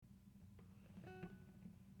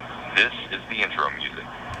This is the intro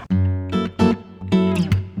music.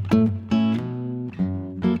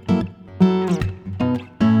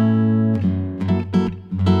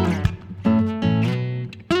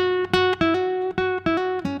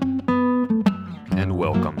 And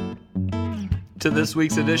welcome to this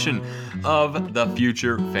week's edition of the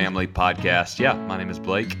Future Family Podcast. Yeah, my name is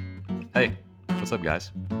Blake. Hey, what's up,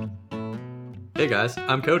 guys? Hey guys,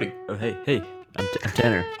 I'm Cody. Oh, hey, I'm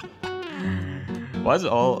Tanner. Why is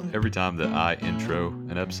it every time that I intro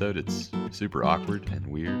an episode, it's super awkward and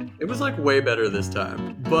weird? It was like way better this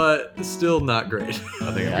time, but still not great.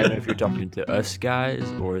 I think I don't know if you're talking to us guys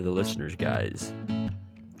or the listeners guys.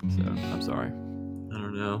 So, I'm sorry. I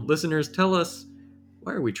don't know. Listeners, tell us,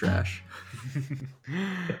 why are we trash?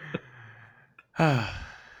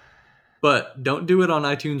 But don't do it on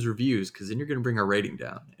iTunes reviews, because then you're going to bring our rating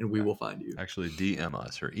down, and we will find you. Actually, DM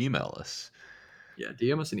us or email us. Yeah,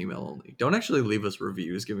 DM us an email only. Don't actually leave us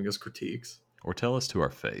reviews giving us critiques. Or tell us to our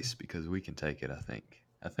face, because we can take it, I think.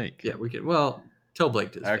 Yeah, we can. Well, tell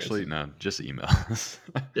Blake to his Actually, face. no, just email us.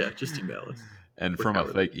 Yeah, just email us. And We're from a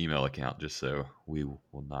covered. fake email account, just so we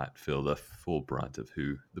will not feel the full brunt of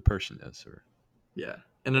who the person is. Or Yeah.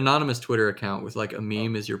 An anonymous Twitter account with like a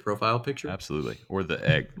meme as your profile picture. absolutely, or the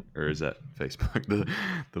egg, or is that Facebook?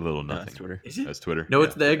 The little nothing. That's Twitter. Is it? That's Twitter. No, Yeah,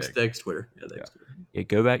 it's the Eggs egg. Twitter. Yeah, the Eggs Yeah. Twitter. Yeah,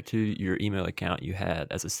 go back to your email account you had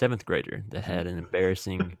as a 7th grader that had an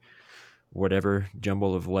embarrassing whatever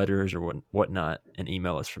jumble of letters or whatnot and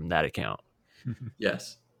email us from that account.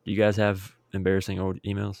 Yes. Do you guys have embarrassing old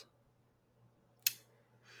emails?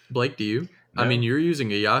 Blake, do you? I No. mean, you're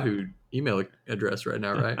using a Yahoo email address right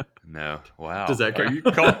now, right? No, wow. Does that Are count? you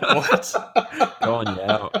what? Calling you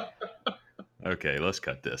out. Okay, let's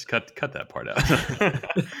cut this. Cut that part out.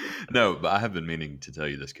 No, but I have been meaning to tell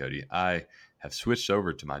you this, Cody. I have switched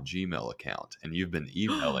over to my Gmail account, and you've been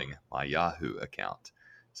emailing my Yahoo account.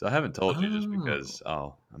 So I haven't told you just because,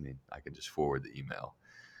 I could just forward the email.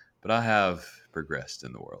 But I have progressed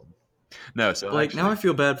in the world. No, so Blake, now I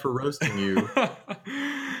feel bad for roasting you.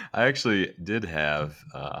 I actually did have.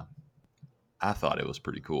 I thought it was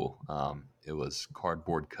pretty cool. It was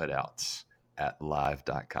cardboard cutouts at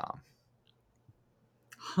live.com.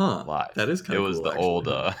 Huh. Live. That is kind It of was cool, the actually.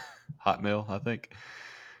 old Hotmail, I think,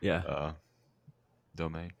 Yeah.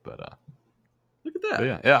 domain. But Look at that.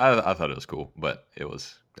 But yeah, I thought it was cool, but it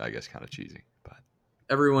was, I guess, kind of cheesy. But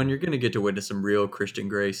Everyone, you're going to get to witness some real Christian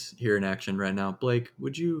grace here in action right now. Blake,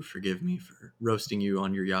 would you forgive me for roasting you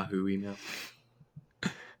on your Yahoo email?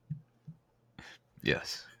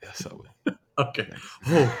 yes, I will. Okay.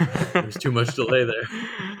 Oh, there's too much delay there.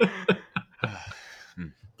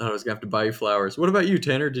 Thought I was going to have to buy you flowers. What about you,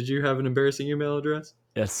 Tanner? Did you have an embarrassing email address?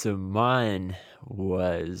 Yeah, so mine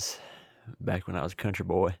was back when I was a country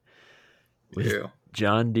boy. Was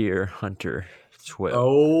John Deere Hunter 12.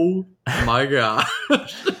 Oh, my God.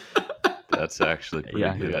 That's actually pretty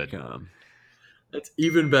good. Yahoo.com. That's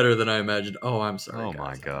even better than I imagined. Oh, I'm sorry. Oh guys.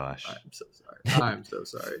 my gosh. I'm so sorry. I'm so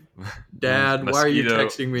sorry. Dad, why are you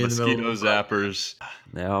texting me in the middle of the zappers?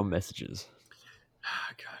 Now messages.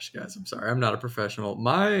 Gosh, guys, I'm sorry. I'm not a professional.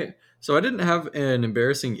 So I didn't have an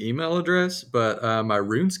embarrassing email address, but my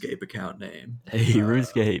RuneScape account name Hey,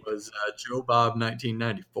 RuneScape. was Joe Bob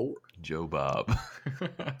 1994. Joe Bob.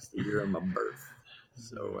 It's the year of my birth.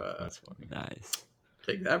 So That's funny. Nice.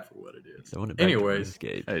 take that for what it is. So I went back to Anyways.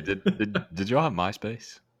 RuneScape. Hey, did y'all have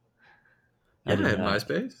MySpace? Yeah, I did had not.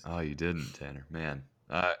 MySpace. Oh, you didn't, Tanner. Man,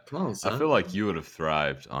 Come on, son. I feel like you would have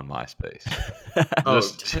thrived on MySpace. Oh,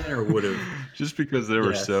 Just- Tanner would have. Just because there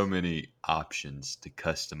were Yes. so many options to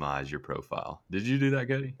customize your profile. Did you do that,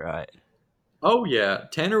 Cody? Right. Oh yeah,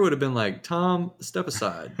 Tanner would have been like, Tom, step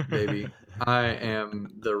aside, baby. I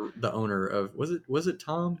am the owner of. Was it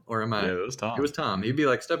Tom or am I? Yeah, it was Tom. It was Tom. He'd be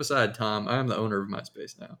like, step aside, Tom. I am the owner of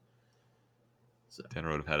MySpace now. So Tanner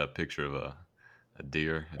would have had a picture of a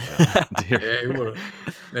deer. yeah, Deer. he would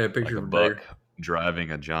have made a Like picture a of a buck deer.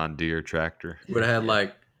 driving a John Deere tractor. Would have had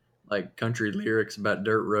like country lyrics about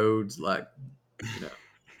dirt roads, like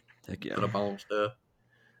Heck yeah. put up on stuff.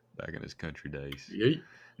 Back in his country days. Yeet.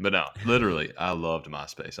 But no, literally, I loved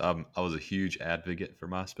MySpace. I was a huge advocate for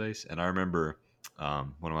MySpace. And I remember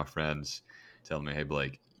one of my friends telling me, hey,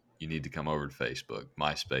 Blake, you need to come over to Facebook.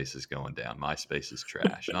 MySpace is going down. MySpace is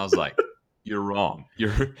trash. And I was like, you're wrong.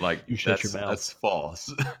 You're like, You shut your mouth. that's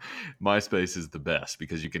false. MySpace is the best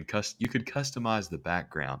because you could customize the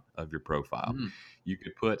background of your profile. Mm. You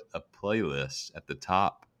could put a playlist at the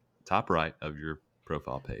top right of your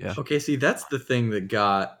profile page. Yeah. Okay, see, that's the thing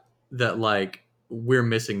that like we're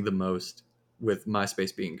missing the most with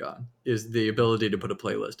MySpace being gone is the ability to put a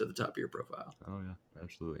playlist at the top of your profile. Oh yeah,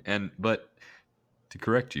 absolutely. But To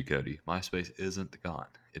correct you, Cody, MySpace isn't gone.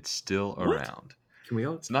 It's still What? around. Can we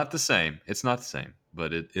all? It's not the same. It's not the same,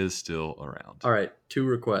 but it is still around. All right, 2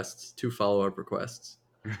 requests, 2 follow-up requests.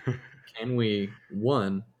 Can we,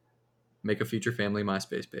 1, make a Future Family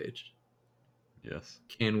MySpace page? Yes.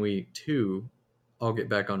 Can we, 2, all get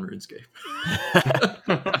back on RuneScape?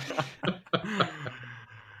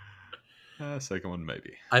 Second one,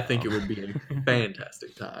 maybe. I think it would be a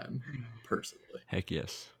fantastic time, personally. Heck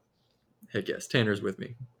yes. Heck yes, Tanner's with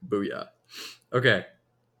me. Booyah. Okay.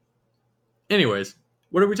 Anyways,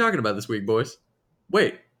 what are we talking about this week, boys?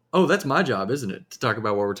 Wait. Oh, that's my job, isn't it? To talk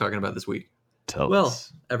about what we're talking about this week. Tell Well,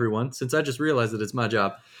 us. everyone, since I just realized that it's my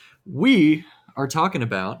job, we are talking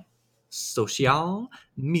about social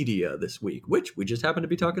media this week, which we just happened to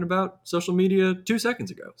be talking about social media 2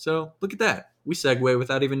 seconds ago. So look at that. We segue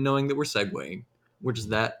without even knowing that we're segueing. We're just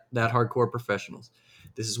that hardcore professionals.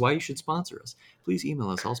 This is why you should sponsor us. Please email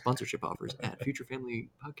us all sponsorship offers at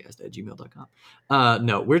futurefamilypodcast@gmail.com.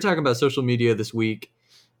 No, we're talking about social media this week.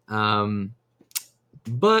 But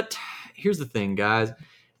here's the thing, guys.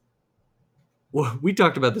 Well, we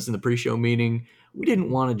talked about this in the pre-show meeting. We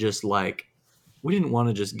didn't want to just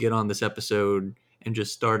get on this episode and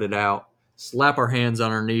just start it out, slap our hands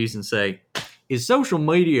on our knees and say, is social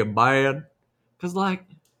media bad? Because, like,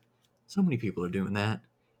 so many people are doing that.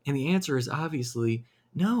 And the answer is obviously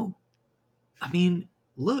no. I mean,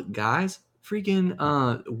 look, guys, freaking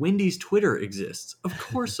Wendy's Twitter exists. Of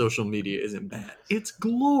course social media isn't bad. It's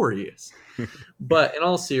glorious. But in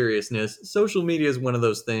all seriousness, social media is one of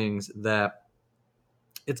those things that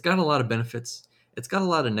it's got a lot of benefits. It's got a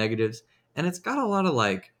lot of negatives. And it's got a lot of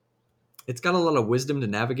wisdom to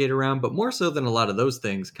navigate around. But more so than a lot of those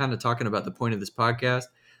things, kind of talking about the point of this podcast,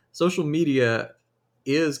 social media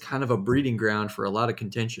is kind of a breeding ground for a lot of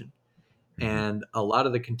contention. And a lot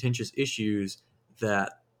of the contentious issues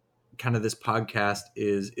that kind of this podcast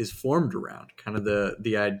is formed around, kind of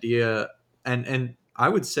the idea. And I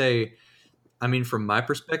would say, I mean, from my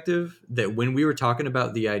perspective, that when we were talking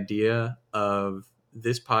about the idea of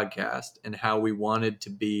this podcast and how we wanted to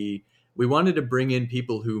bring in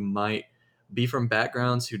people who might be from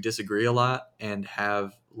backgrounds who disagree a lot and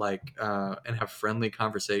have friendly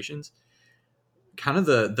conversations. Kind of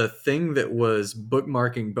the thing that was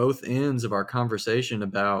bookmarking both ends of our conversation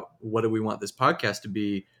about what do we want this podcast to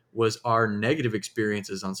be was our negative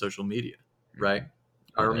experiences on social media, right?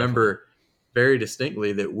 I remember very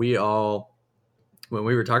distinctly that we all, when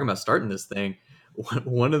we were talking about starting this thing,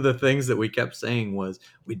 one of the things that we kept saying was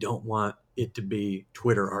we don't want it to be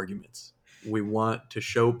Twitter arguments. We want to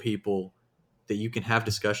show people that you can have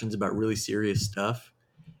discussions about really serious stuff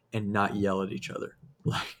and not yell at each other.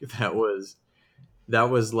 Like that was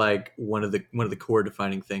like one of the core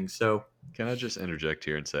defining things. So can I just interject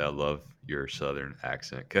here and say I love your Southern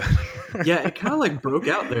accent? Yeah, it kind of like broke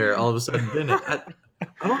out there all of a sudden, didn't it?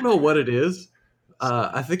 I don't know what it is.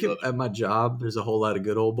 I think at my job there's a whole lot of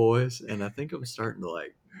good old boys, and I think I'm starting to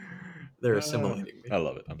they're assimilating me. I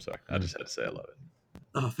love it. I'm sorry. I just had to say I love it.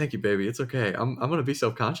 Oh, thank you, baby. It's okay. I'm gonna be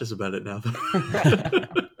self-conscious about it now, though.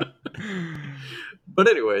 But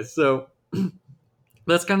anyway, so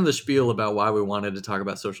that's kind of the spiel about why we wanted to talk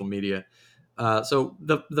about social media. So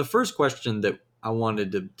the first question that I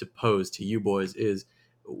wanted to pose to you boys is,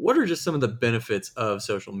 what are just some of the benefits of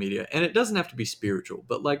social media? And it doesn't have to be spiritual,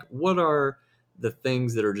 but like, what are the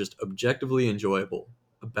things that are just objectively enjoyable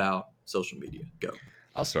about social media? Go.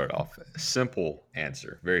 I'll start off. Simple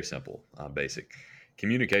answer. Very simple. Basic.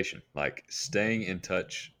 Communication. Like staying in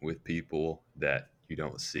touch with people that you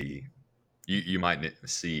don't see. You might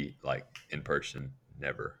see like in person.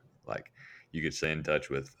 Never. Like you could stay in touch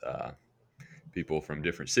with people from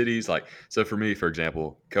different cities. Like, so for me, for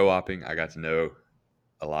example, co-oping, I got to know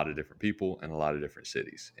a lot of different people in a lot of different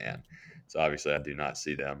cities. And so obviously I do not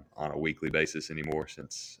see them on a weekly basis anymore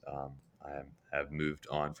since I have moved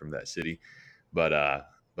on from that city. But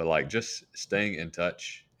like just staying in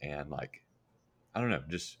touch and like, I don't know,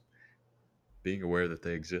 just being aware that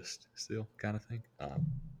they exist still kind of thing.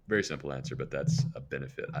 Very simple answer, but that's a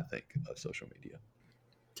benefit, I think, of social media.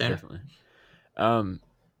 Tanner? Definitely.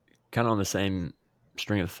 Kind of on the same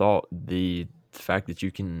string of thought, the fact that you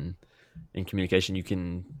can, in communication, you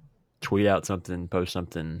can tweet out something, post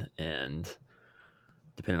something, and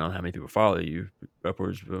depending on how many people follow you,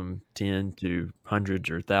 upwards from 10 to hundreds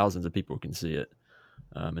or thousands of people can see it.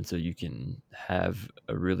 And so you can have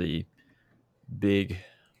a really big,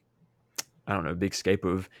 big scape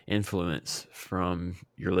of influence from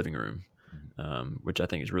your living room, which I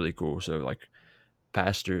think is really cool. So like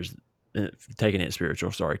pastors, taking it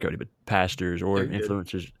spiritual, sorry, Cody, but pastors or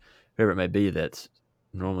influencers, whoever it may be, that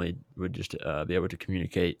normally would just be able to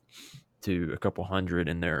communicate to a couple hundred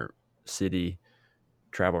in their city,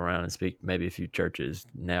 travel around and speak maybe a few churches,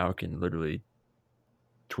 now can literally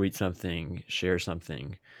tweet something, share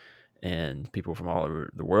something, and people from all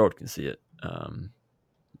over the world can see it,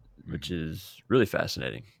 which is really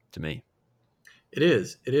fascinating to me. It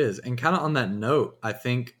is. And kind of on that note, I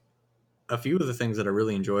think a few of the things that I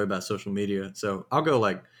really enjoy about social media. So I'll go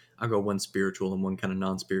one spiritual and one kind of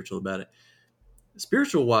non-spiritual about it.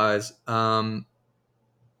 Spiritual wise, I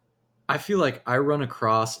feel like I run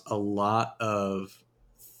across a lot of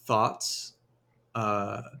thoughts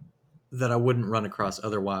uh, that I wouldn't run across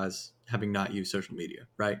otherwise having not used social media,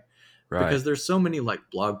 right? Right. Because there's so many like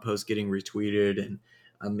blog posts getting retweeted and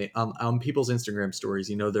on people's Instagram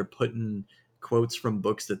stories, they're putting quotes from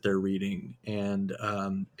books that they're reading, and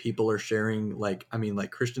people are sharing like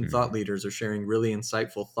Christian thought leaders are sharing really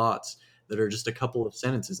insightful thoughts that are just a couple of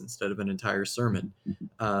sentences instead of an entire sermon.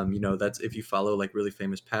 That's if you follow like really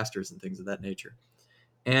famous pastors and things of that nature.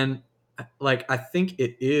 And like I think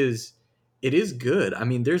it is good. I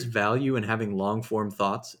mean, there's value in having long form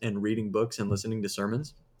thoughts and reading books and listening to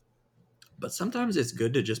sermons, but sometimes it's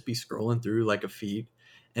good to just be scrolling through like a feed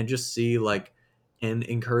and just see like an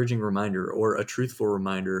encouraging reminder or a truthful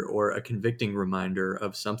reminder or a convicting reminder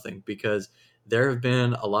of something, because there have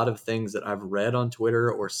been a lot of things that I've read on Twitter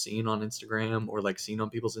or seen on Instagram or like seen on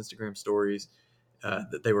people's Instagram stories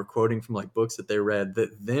that they were quoting from like books that they read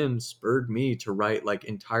that then spurred me to write like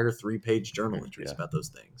entire 3-page journal entries about those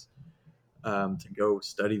things, to go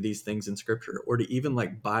study these things in scripture, or to even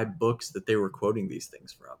like buy books that they were quoting these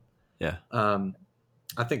things from. Yeah.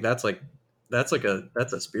 I think that's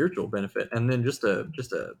a spiritual benefit. And then just a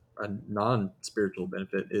non-spiritual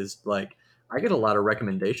benefit is like I get a lot of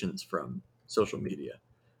recommendations from social media,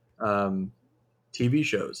 TV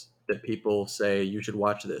shows that people say you should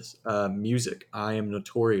watch this, music. I am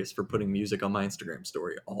notorious for putting music on my Instagram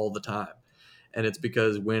story all the time, and it's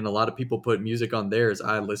because when a lot of people put music on theirs,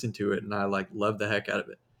 I listen to it and I like love the heck out of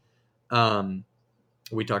it.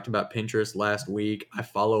 We talked about Pinterest last week. I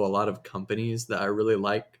follow a lot of companies that I really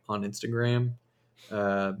like on Instagram.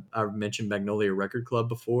 I've mentioned Magnolia Record Club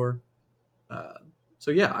before. So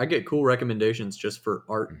yeah, I get cool recommendations just for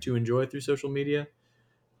art to enjoy through social media.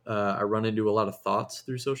 I run into a lot of thoughts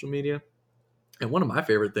through social media. And one of my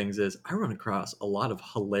favorite things is I run across a lot of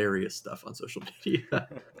hilarious stuff on social media.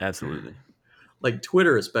 Absolutely. Like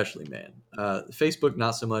Twitter especially, man. Facebook,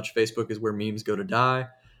 not so much. Facebook is where memes go to die.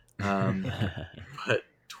 But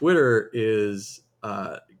Twitter is,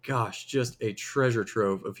 just a treasure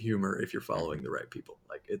trove of humor if you're following the right people.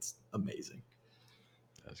 Like, it's amazing.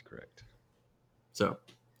 That's correct. So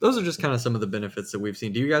those are just kind of some of the benefits that we've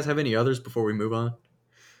seen. Do you guys have any others before we move on?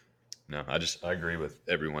 No, I agree with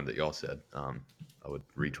everyone that y'all said. I would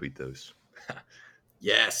retweet those.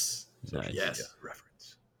 Yes. Nice. Yes.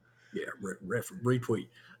 Reference. Yeah, retweet.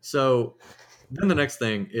 So then the next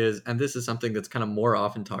thing is, and this is something that's kind of more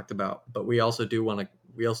often talked about, but we also do want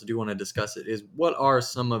to discuss it, is what are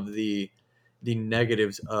some of the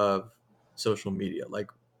negatives of social media? Like,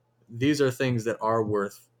 these are things that are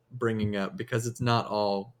worth bringing up because it's not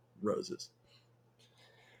all roses.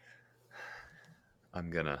 I'm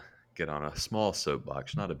gonna get on a small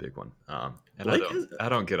soapbox, not a big one. And Blake I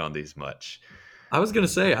don't get on these much. I was gonna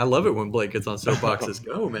say I love it when Blake gets on soapboxes.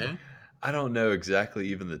 Go, man. I don't know exactly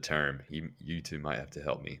even the term. You two might have to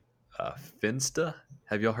help me. Finsta?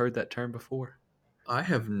 Have y'all heard that term before? I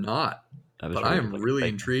have not, but I am really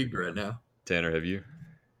intrigued right now. Tanner, have you?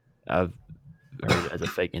 I've heard it as a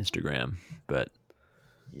fake Instagram, but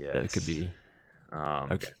yeah, that could be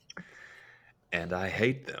okay. And I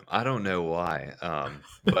hate them. I don't know why,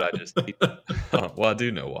 but I just hate them. Well, I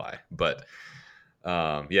do know why, but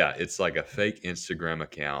it's like a fake Instagram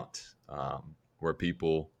account where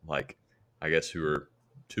people, like, I guess, who are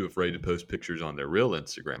too afraid to post pictures on their real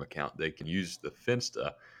Instagram account, they can use the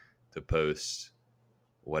Finsta to post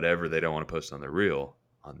whatever they don't want to post on their real,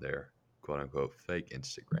 on their quote unquote fake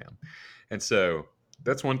Instagram. And so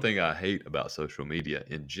that's one thing I hate about social media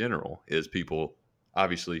in general is people,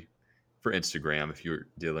 obviously, for Instagram, if you're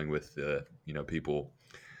dealing with people,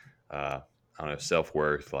 I don't know,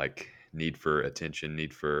 self-worth, like need for attention,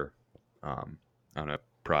 need for I don't know,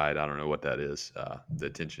 pride, I don't know what that is, the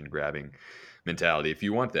attention grabbing mentality. If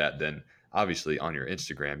you want that, then obviously on your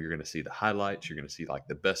Instagram you're going to see the highlights, you're going to see like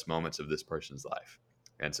the best moments of this person's life.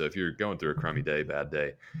 And so if you're going through a crummy day, bad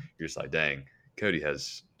day, you're just like, dang, Cody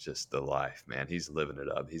has just the life, man. He's living it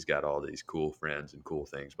up. He's got all these cool friends and cool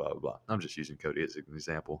things, blah, blah, blah. I'm just using Cody as an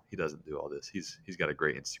example. He doesn't do all this. He's got a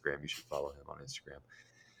great Instagram. You should follow him on Instagram.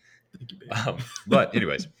 Thank you, But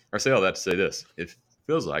anyways, I say all that to say this. It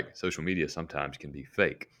feels like social media sometimes can be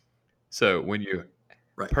fake. So when you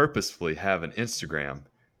purposefully have an Instagram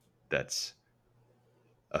that's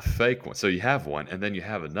a fake one. So you have one, and then you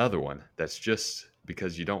have another one that's just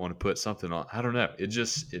because you don't want to put something on. I don't know.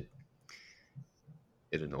 It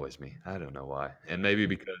annoys me. I don't know why. And maybe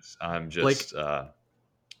because I'm Blake, just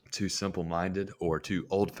too simple minded or too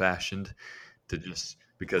old fashioned to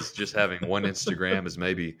because just having one Instagram is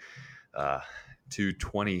maybe to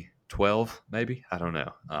 2012, maybe. I don't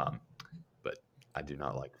know. But I do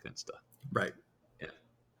not like Finsta. right. Yeah.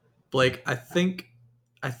 Blake, I think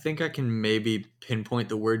I can maybe pinpoint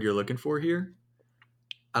the word you're looking for here.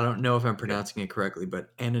 I don't know if I'm pronouncing it correctly, but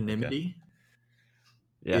anonymity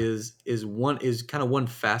Yeah. is kind of one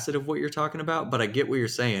facet of what you're talking about, but I get what you're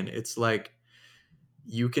saying. It's like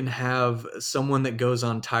you can have someone that goes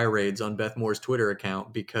on tirades on Beth Moore's Twitter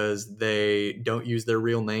account because they don't use their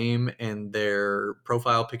real name and their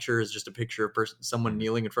profile picture is just a picture of someone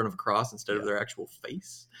kneeling in front of a cross instead of their actual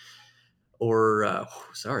face. Or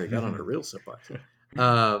sorry, I got on a real soapbox.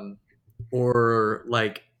 Or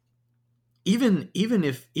like even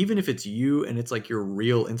if it's you and it's like your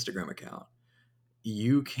real Instagram account,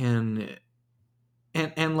 you can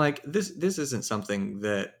and like this isn't something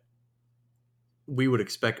that we would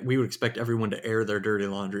expect everyone to air their dirty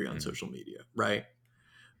laundry on social media, right?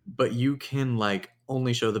 But you can like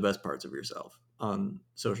only show the best parts of yourself on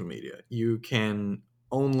social media. You can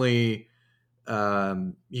only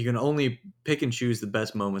pick and choose the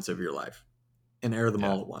best moments of your life and air them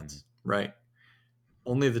all at once, right?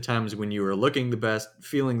 Only the times when you are looking the best,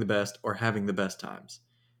 feeling the best, or having the best times.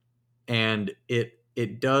 And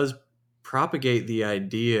it does propagate the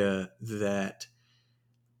idea that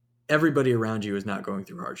everybody around you is not going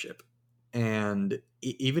through hardship. And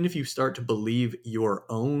even if you start to believe your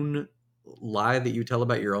own lie that you tell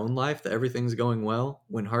about your own life, that everything's going well,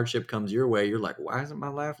 when hardship comes your way, you're like, why isn't my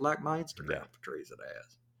life like my Instagram portrays it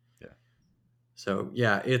as? Yeah. So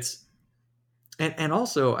yeah, it's and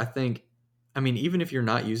also I think, I mean, even if you're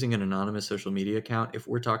not using an anonymous social media account, if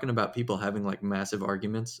we're talking about people having like massive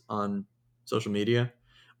arguments on social media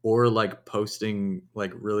or like posting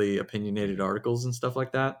like really opinionated articles and stuff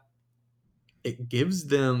like that, it gives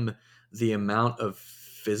them the amount of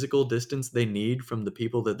physical distance they need from the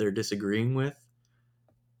people that they're disagreeing with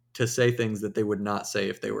to say things that they would not say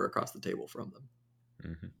if they were across the table from them.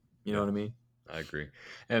 Mm-hmm. You know what I mean? I agree.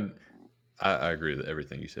 And I agree with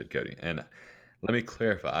everything you said, Cody. And let me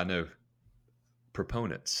clarify. I know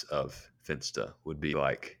proponents of Finsta would be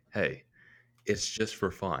like, hey, it's just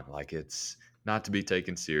for fun. Like, it's not to be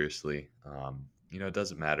taken seriously. It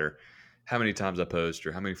doesn't matter how many times I post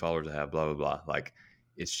or how many followers I have, blah, blah, blah. Like,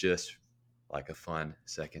 it's just like a fun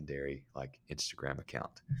secondary, like, Instagram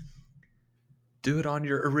account. Do it on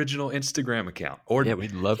your original Instagram account. Or Yeah,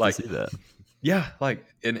 we'd love to see that. Yeah, like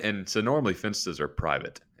and so normally Finstas are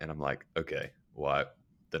private, and I'm like, okay, why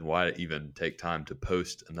even take time to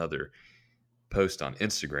post another post on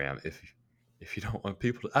Instagram if you don't want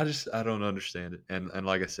people to, I don't understand it. And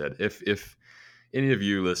like I said, if any of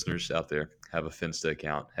you listeners out there have a Finsta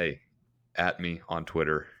account, hey, at me on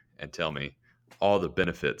Twitter and tell me all the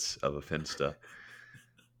benefits of a Finsta,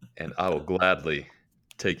 and I will gladly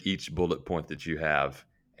take each bullet point that you have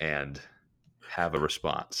and have a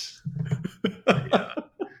response.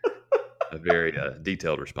 A very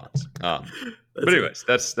detailed response. But anyways,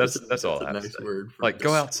 that's all I have to say. Word like,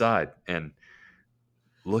 go outside and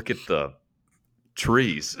look at the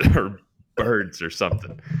trees or birds or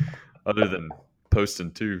something, other than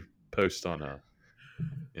posting two posts on a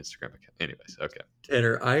Instagram account. Anyways, okay.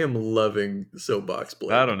 Tanner, I am loving Soapbox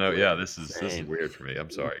Blake. I don't know. Yeah, this is weird for me.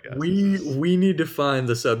 I'm sorry, guys. We need to find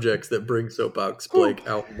the subjects that bring Soapbox Blake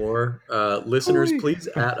out more. Listeners, please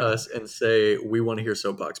at us and say we want to hear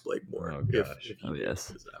Soapbox Blake more. Oh gosh.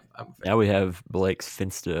 Yes. Now we have Blake's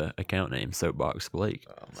Finsta account name, Soapbox Blake.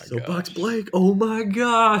 Oh my Soapbox gosh. Blake. Oh my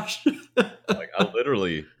gosh. Like, I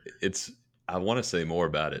literally, I want to say more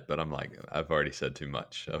about it, but I'm like, I've already said too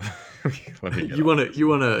much. You want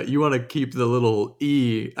to keep the little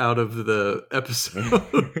E out of the episode.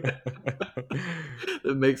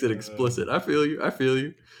 That makes it explicit. I feel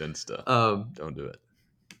you. Finsta. Don't do it.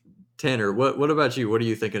 Tanner, what about you? What are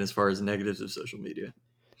you thinking as far as negatives of social media?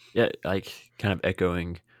 Yeah, like kind of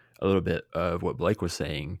echoing a little bit of what Blake was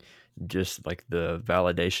saying, just like the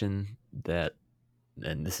validation that,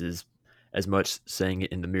 and this is as much saying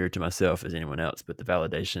it in the mirror to myself as anyone else, but the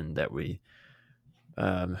validation that we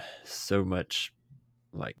so much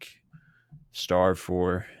like starve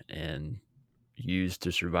for and use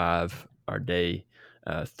to survive our day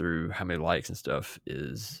through how many likes and stuff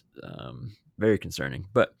is very concerning.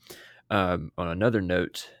 But on another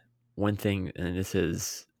note, one thing, and this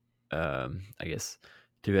is, I guess,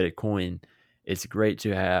 two-headed coin, it's great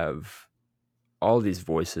to have all these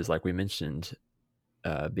voices, like we mentioned,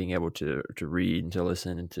 being able to read and to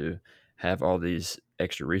listen and to have all these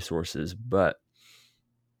extra resources. But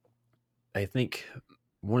I think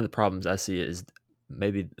one of the problems I see is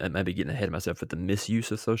maybe getting ahead of myself with the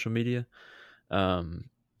misuse of social media.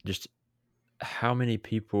 Just how many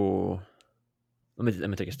people. Let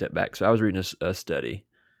me take a step back. So I was reading a study.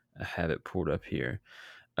 I have it pulled up here.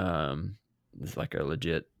 It's like a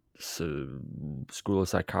legit school of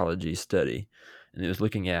psychology study, and it was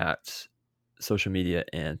looking at social media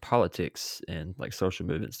and politics and like social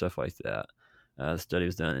movement stuff like that. The study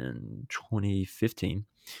was done in 2015,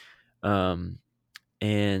 and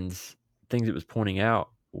things it was pointing out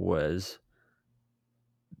was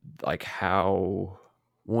like how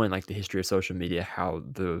like the history of social media, how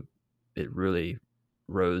it really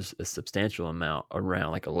rose a substantial amount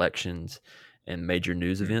around like elections and major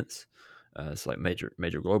news events. It's like major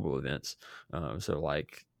global events. So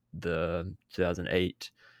like the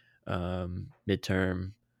 2008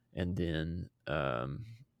 midterm, and then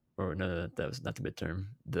or no, that was not the midterm,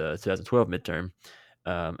 the 2012 midterm,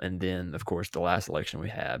 and then of course the last election we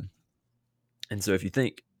had. And so if you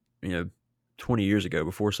think, 20 years ago,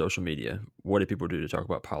 before social media, what did people do to talk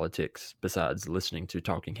about politics besides listening to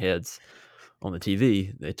talking heads on the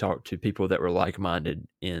TV? They talked to people that were like-minded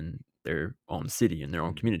in their own city, in their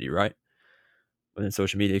own community, right? But then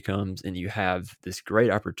social media comes and you have this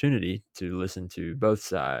great opportunity to listen to both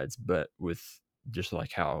sides, but with just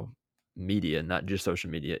like how media, not just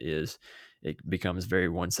social media is, it becomes very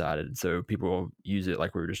one-sided. So people use it,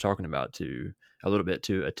 like we were just talking about, to a little bit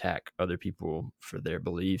to attack other people for their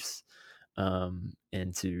beliefs,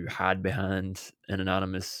 and to hide behind an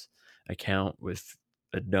anonymous account with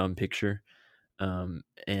a dumb picture. And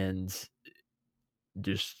a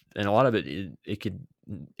lot of it could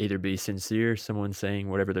either be sincere, someone saying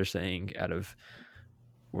whatever they're saying out of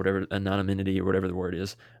whatever anonymity or whatever the word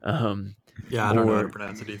is. Yeah, I don't know how to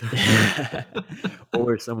pronounce it either.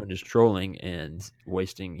 Or someone just trolling and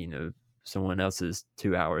wasting, someone else's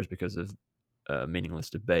 2 hours because of a meaningless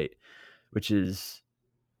debate, which is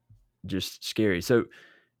just scary. So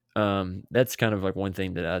that's kind of like one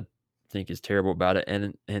thing that I think is terrible about it,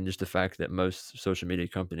 and just the fact that most social media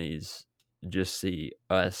companies just see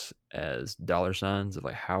us as dollar signs of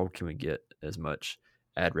like, how can we get as much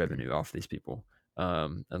ad revenue off these people.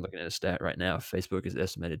 I'm looking at a stat right now. Facebook is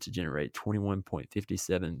estimated to generate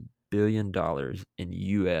 $21.57 billion in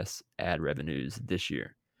U.S. ad revenues this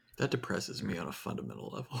year. That depresses me on a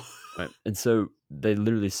fundamental level. Right. And so they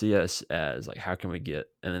literally see us as like, how can we get,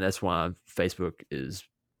 and that's why Facebook is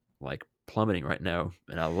like plummeting right now,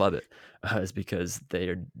 and I love it, is because they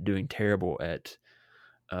are doing terrible at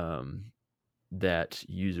that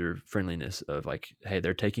user friendliness of like, hey,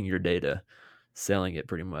 they're taking your data, selling it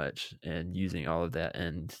pretty much, and using all of that,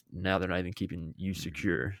 and now they're not even keeping you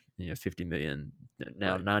secure. 50 million,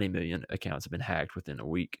 now Right. 90 million accounts have been hacked within a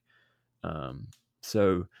week.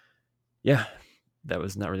 So yeah, that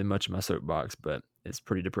was not really much of my soapbox, but it's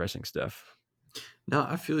pretty depressing stuff. No,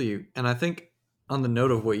 I feel you. And I think on the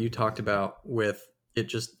note of what you talked about with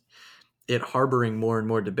it harboring more and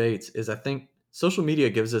more debates, is I think social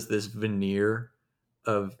media gives us this veneer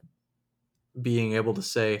of being able to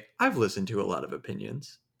say, I've listened to a lot of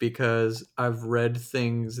opinions because I've read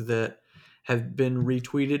things that have been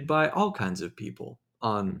retweeted by all kinds of people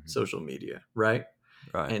on social media, right?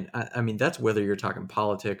 Right. And I mean, that's whether you're talking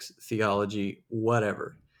politics, theology,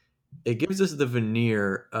 whatever. It gives us the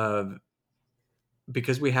veneer of,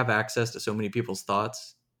 because we have access to so many people's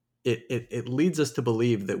thoughts, it leads us to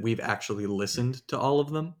believe that we've actually listened to all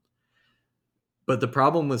of them. But the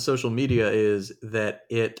problem with social media is that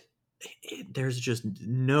there's just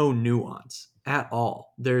no nuance at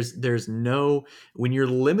all. There's no, when you're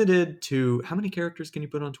limited to, how many characters can you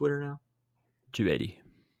put on Twitter now? 280.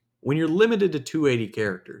 When you're limited to 280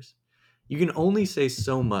 characters, you can only say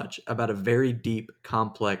so much about a very deep,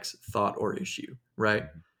 complex thought or issue, right?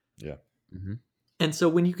 Yeah. Mm-hmm. And so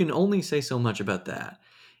when you can only say so much about that,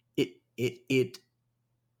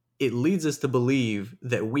 it leads us to believe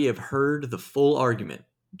that we have heard the full argument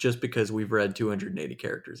just because we've read 280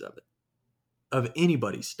 characters of it, of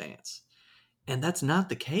anybody's stance. And that's not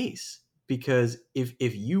the case, because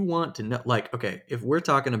if you want to know, like, okay, if we're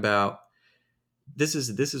talking about, this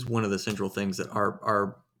is one of the central things that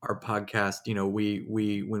our podcast,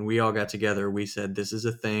 we when we all got together, we said this is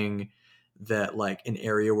a thing that, like, an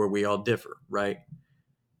area where we all differ, right?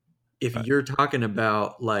 If Right. you're talking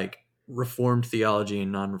about like Reformed theology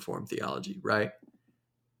and non-Reformed theology, right?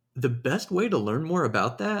 The best way to learn more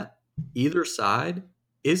about that, either side,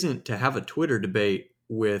 isn't to have a Twitter debate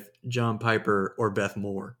with John Piper or Beth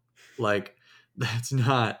Moore. Like,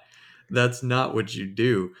 That's not what you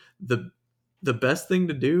do. The best thing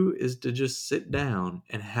to do is to just sit down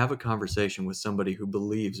and have a conversation with somebody who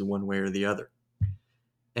believes one way or the other.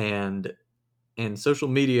 And social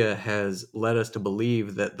media has led us to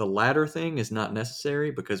believe that the latter thing is not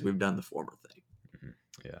necessary because we've done the former thing.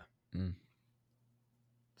 Yeah. Mm.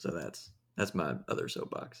 So that's my other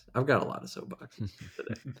soapbox. I've got a lot of soapboxes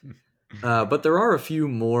today. But there are a few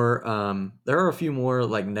more.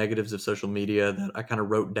 Like negatives of social media that I kind of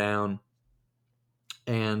wrote down,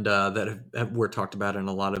 and that were talked about in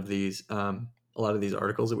a lot of these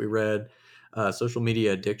articles that we read. Social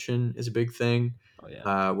media addiction is a big thing, Oh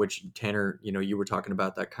yeah. which Tanner, you were talking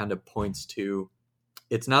about. That kind of points to,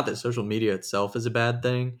 it's not that social media itself is a bad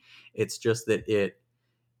thing. It's just that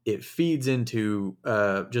it feeds into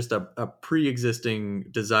just a pre-existing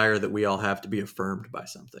desire that we all have to be affirmed by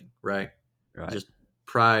something, right? Right. Just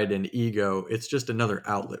pride and ego. It's just another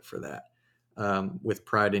outlet for that, with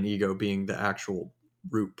pride and ego being the actual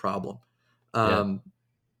root problem.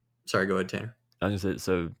 Sorry, go ahead, Tanner. I was gonna say,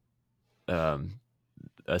 so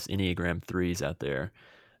us Enneagram 3s out there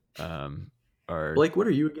are Blake, what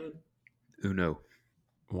are you again? Uno.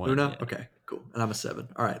 one. Uno? Yeah. Okay, cool. And I'm a 7.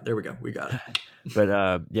 All right, there we go. We got it.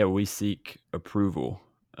 But yeah, we seek approval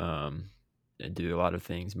and do a lot of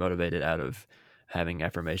things motivated out of having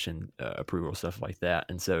affirmation, approval, stuff like that.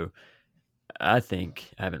 And so I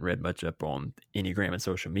think I haven't read much up on Enneagram and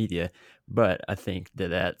social media, but I think that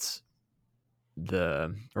that's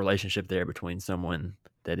the relationship there between someone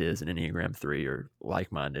that is an Enneagram 3 or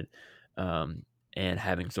like-minded, and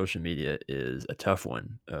having social media is a tough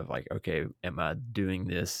one of like, okay, am I doing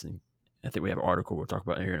this? And I think we have an article we'll talk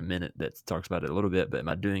about here in a minute that talks about it a little bit, but am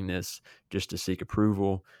I doing this just to seek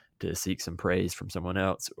approval, to seek some praise from someone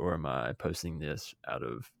else, or am I posting this out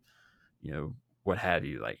of, what have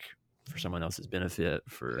you, like for someone else's benefit,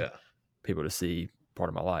 for people to see part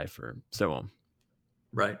of my life or so on.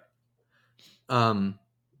 Right.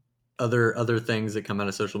 Other things that come out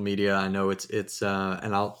of social media, I know it's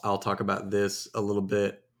and I'll talk about this a little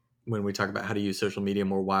bit when we talk about how to use social media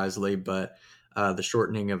more wisely, but the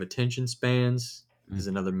shortening of attention spans is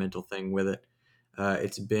another mental thing with it.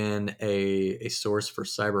 It's been a source for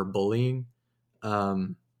cyberbullying.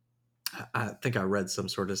 I think I read some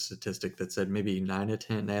sort of statistic that said maybe 9 out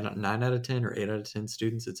of 10 or 8 out of 10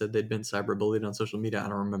 students that said they'd been cyberbullied on social media. I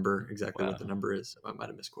don't remember exactly what the number is. I might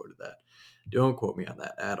have misquoted that. Don't quote me on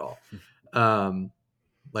that at all.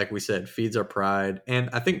 Like we said, feeds our pride. And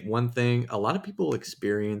I think one thing a lot of people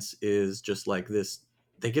experience is just like this.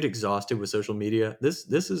 They get exhausted with social media. This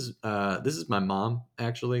is my mom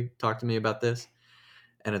actually talked to me about this,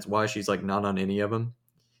 and it's why she's like not on any of them,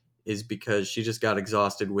 is because she just got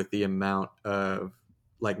exhausted with the amount of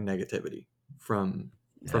like negativity from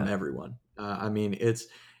everyone. I mean,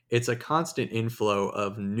 it's a constant inflow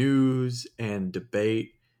of news and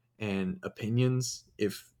debate and opinions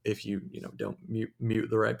if you don't mute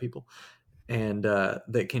the right people, and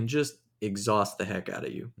that can just exhaust the heck out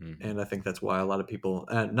of you. Mm-hmm. And I think that's why a lot of people,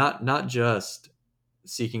 not just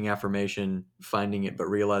seeking affirmation, finding it, but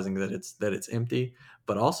realizing that it's empty,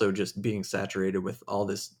 but also just being saturated with all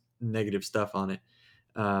this negative stuff on it,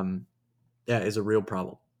 is a real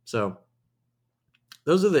problem. So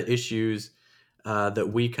those are the issues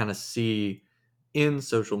that we kind of see in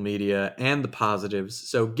social media, and the positives.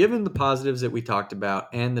 So given the positives that we talked about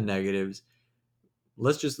and the negatives,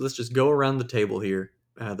 let's just go around the table here,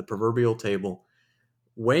 the proverbial table,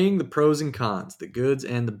 weighing the pros and cons, the goods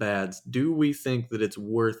and the bads. Do we think that it's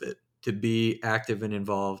worth it to be active and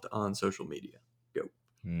involved on social media? Go.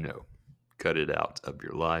 No. Cut it out of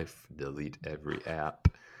your life. Delete every app.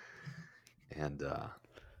 And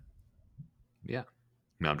yeah.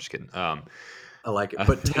 No, I'm just kidding. I like it.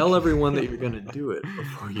 But tell everyone that you're going to do it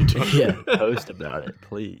before you do it. Yeah, post about it,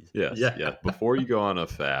 please. Yes, yeah. Before you go on a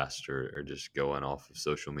fast or just going off of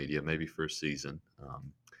social media, maybe for a season,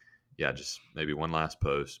 just maybe one last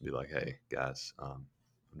post. Be like, hey, guys, I'm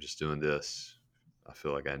just doing this. I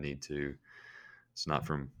feel like I need to. It's not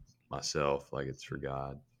from myself, like it's for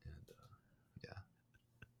God.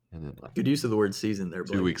 And then like good use of the word season there,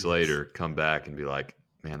 Blake. 2 weeks later, come back and be like,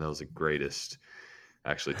 man, that was the greatest.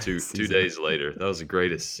 Actually, two days later, that was the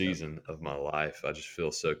greatest season of my life. I just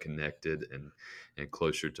feel so connected and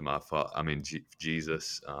closer to my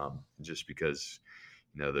Jesus. Just because,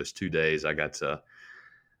 those 2 days I got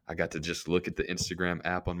to just look at the Instagram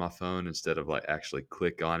app on my phone instead of like actually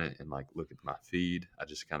click on it and like look at my feed. I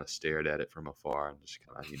just kind of stared at it from afar and just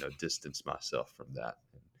kind of distance myself from that.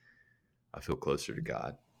 And I feel closer to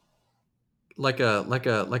God. Like a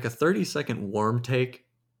 30-second warm take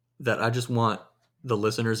that I just want the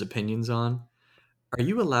listeners' opinions on. Are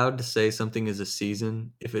you allowed to say something is a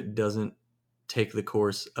season if it doesn't take the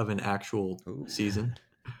course of an actual Ooh. season?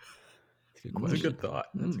 That's a good That's a question. good thought.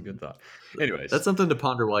 That's a good thought. Anyways, That's something to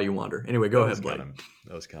ponder while you wander. Anyway, go ahead, Blake.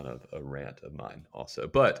 That was kind of a rant of mine also.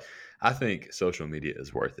 But I think social media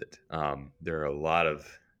is worth it. There are a lot of,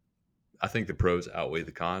 I think the pros outweigh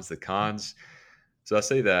the cons. The cons, so I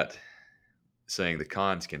say that saying the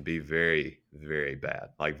cons can be very, very bad,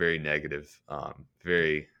 like very negative,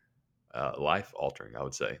 very life altering, I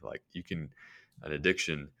would say. Like an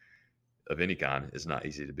addiction of any kind is not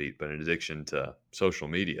easy to beat, but an addiction to social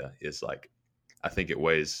media is like, I think it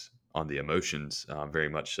weighs on the emotions very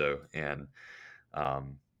much so, and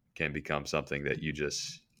um, can become something that you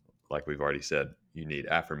just, like we've already said, you need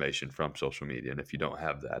affirmation from social media. And if you don't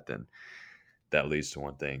have that, then that leads to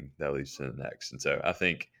one thing, that leads to the next. And so I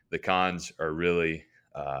think the cons are really,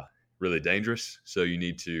 really dangerous. So you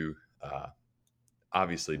need to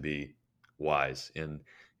obviously be wise in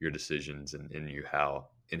your decisions and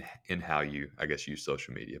in how you, I guess, use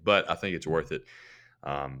social media. But I think it's worth it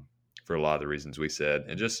for a lot of the reasons we said,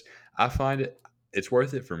 and just I find it's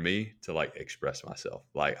worth it for me to like express myself.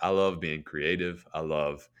 Like I love being creative. I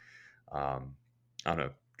love I don't know,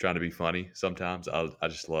 trying to be funny sometimes. I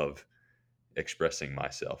just love expressing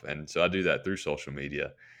myself, and so I do that through social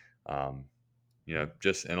media. Um,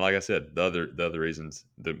 just and like I said, the other reasons,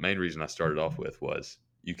 the main reason I started off with was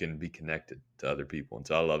you can be connected to other people, and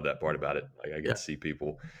so I love that part about it. Like I get Yeah. to see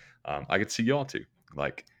people, I get to see y'all too,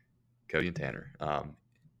 like Cody and Tanner.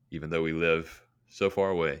 Even though we live so far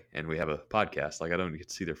away and we have a podcast, like I don't get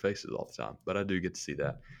to see their faces all the time, but I do get to see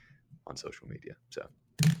that on social media. So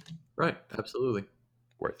Right. Absolutely.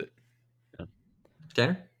 worth it.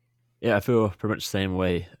 Tanner? Yeah, I feel pretty much the same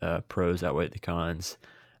way. Pros outweigh the cons.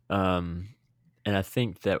 And I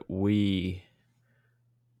think that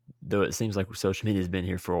though it seems like social media has been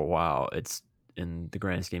here for a while, it's in the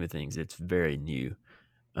grand scheme of things, it's very new.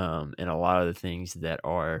 And a lot of the things that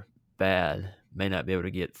are bad may not be able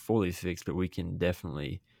to get fully fixed, but we can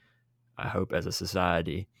definitely, I hope, as a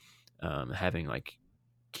society, having like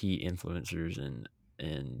key influencers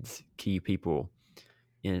and key people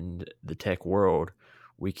in the tech world,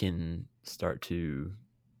 we can start to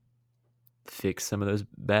fix some of those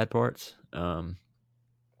bad parts. I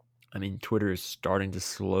mean, Twitter is starting to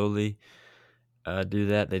slowly do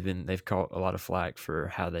that. They've caught a lot of flack for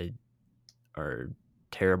how they are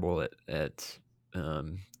terrible at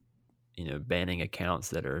banning accounts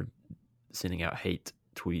that are sending out hate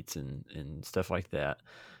tweets and stuff like that.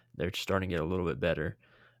 They're starting to get a little bit better.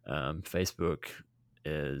 Facebook,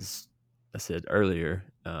 as I said earlier,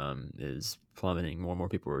 is plummeting. More and more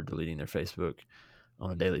people are deleting their Facebook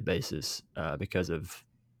on a daily basis because of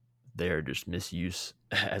their just misuse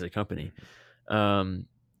as a company. And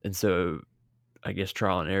so I guess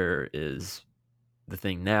trial and error is the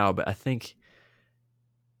thing now, but I think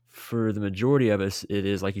for the majority of us, it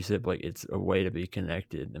is, like you said, Blake, it's a way to be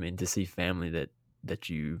connected. I mean, to see family that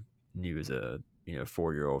you knew as a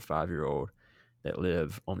 4-year-old, 5-year-old that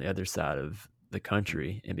live on the other side of the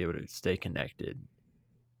country and be able to stay connected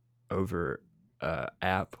over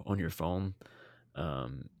app on your phone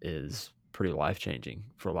is pretty life-changing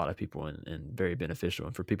for a lot of people and very beneficial.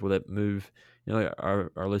 And for people that move, like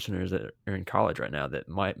our listeners that are in college right now that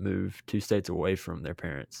might move 2 states away from their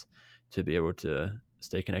parents to be able to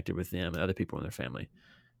stay connected with them and other people in their family.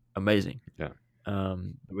 Amazing. Yeah.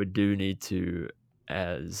 We do need to,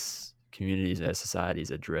 as communities, as societies,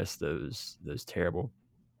 address those terrible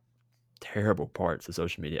parts of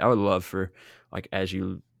social media. I would love for, like, as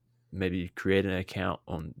you maybe create an account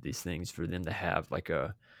on these things, for them to have like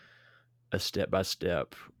a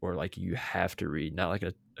step-by-step, or like you have to read, not like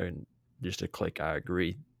just a click, I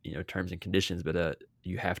agree, terms and conditions, but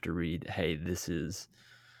you have to read, hey, this is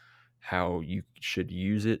how you should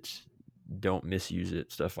use it, don't misuse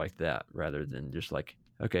it, stuff like that, rather than just like,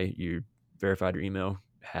 okay, you verified your email,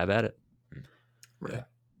 have at it. Right.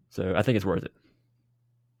 So I think it's worth it.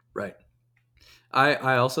 Right.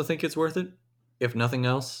 I also think it's worth it, if nothing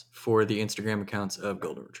else, for the Instagram accounts of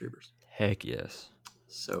Golden Retrievers. Heck yes.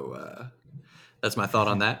 So that's my thought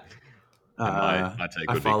on that. And my take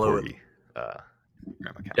would be Corgi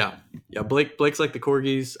account. Yeah. Blake's like the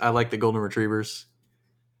Corgis. I like the Golden Retrievers.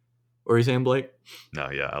 What are you saying, Blake? No,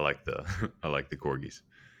 yeah, I like the Corgis.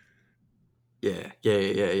 Yeah.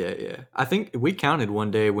 I think we counted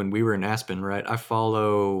one day when we were in Aspen, right? I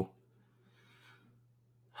follow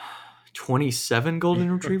 27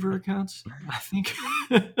 Golden Retriever accounts, I think.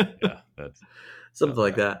 Yeah, that's something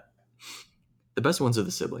like that. The best ones are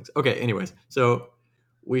the siblings. Okay, anyways, so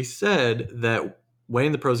we said that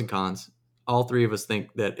weighing the pros and cons, all three of us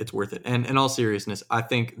think that it's worth it. And in all seriousness, I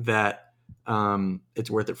think that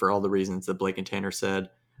It's worth it for all the reasons that Blake and Tanner said.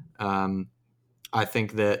 I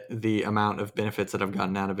think that the amount of benefits that I've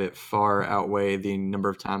gotten out of it far outweigh the number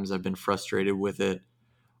of times I've been frustrated with it,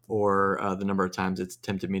 or the number of times it's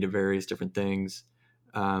tempted me to various different things.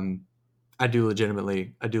 I do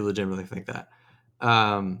legitimately think that.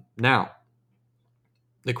 Now,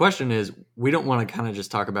 the question is, we don't want to kind of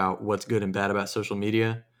just talk about what's good and bad about social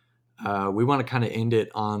media. We want to kind of end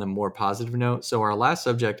it on a more positive note. So our last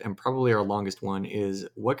subject, and probably our longest one, is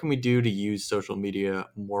what can we do to use social media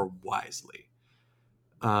more wisely?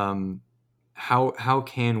 How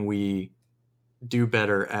can we do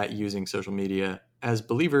better at using social media as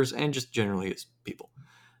believers and just generally as people?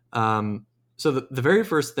 So the very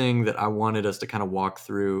first thing that I wanted us to kind of walk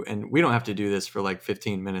through, and we don't have to do this for like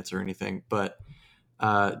 15 minutes or anything, but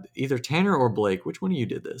either Tanner or Blake, which one of you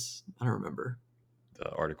did this? I don't remember. The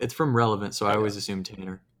article. It's from Relevant, so I always assume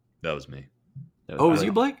Tanner. That was me. Oh, was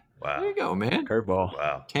you, Blake? Wow. There you go, man. Curveball.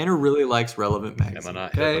 Wow. Tanner really likes Relevant magazine. Am I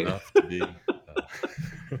not hip enough to be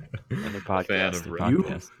And the a podcast. fan of the Relevant?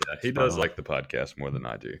 podcast. Yeah, he does like the podcast more than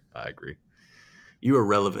I do. I agree. You are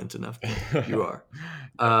relevant enough. You are.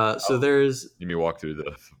 So there's. You mean walk through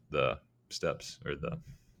the steps or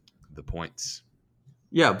the points?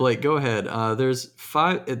 Yeah, Blake, go ahead. There's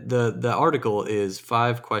 5. The article is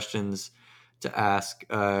 5 questions to ask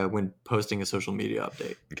when posting a social media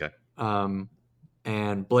update. Okay.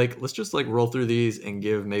 And Blake, let's just like roll through these and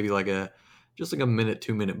give maybe like a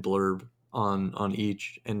 2-minute blurb on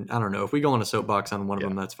each. And I don't know if we go on a soapbox on one of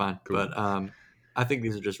them, that's fine. Cool. But I think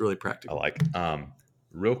these are just really practical. I like.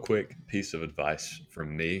 Real quick piece of advice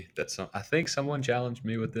from me that I think someone challenged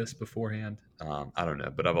me with this beforehand. I don't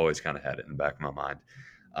know, but I've always kind of had it in the back of my mind.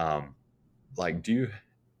 Like, do you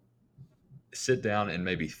sit down and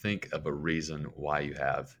maybe think of a reason why you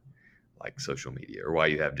have like social media or why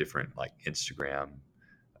you have different like Instagram,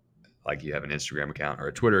 like you have an Instagram account or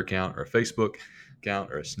a Twitter account or a Facebook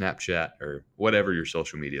account or a Snapchat or whatever your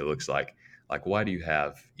social media looks like. Like, why do you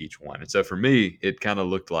have each one? And so for me, it kind of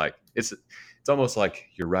looked like it's almost like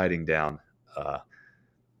you're writing down,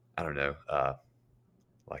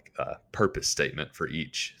 like a purpose statement for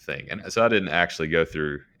each thing. And so I didn't actually go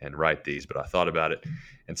through and write these, but I thought about it.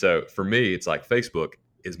 And so for me, it's like Facebook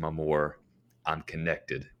is I'm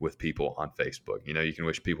connected with people on Facebook. You know, you can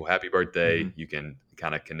wish people happy birthday. Mm-hmm. You can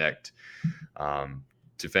kind of connect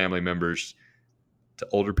to family members, to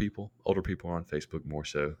older people. Older people are on Facebook more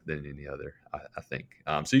so than any other, I think.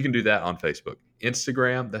 So you can do that on Facebook.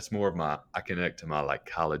 Instagram, that's more of I connect to my like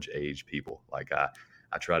college age people. Like I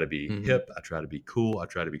try to be hip. I try to be cool. I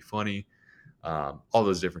try to be funny. All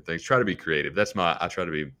those different things. Try to be creative. I try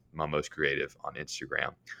to be my most creative on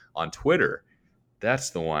Instagram. On Twitter, that's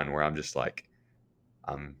the one where I'm just like,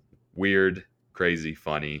 I'm weird, crazy,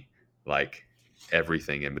 funny, like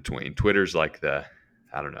everything in between. Twitter's like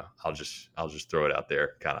I don't know. I'll just throw it out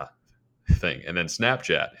there kind of thing. And then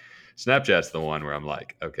Snapchat's the one where I'm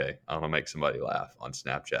like, okay, I'm gonna make somebody laugh on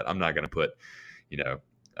Snapchat. I'm not gonna put,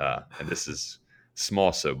 and this is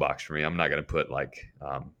small soapbox for me. I'm not gonna put like,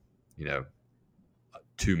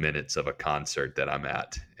 2 minutes of a concert that I'm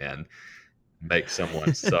at and make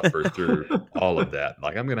someone suffer through all of that.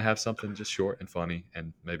 Like, I'm gonna have something just short and funny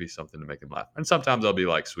and maybe something to make them laugh. And sometimes I'll be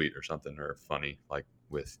like sweet or something or funny, like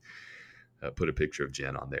with. Put a picture of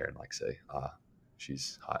Jen on there and like say,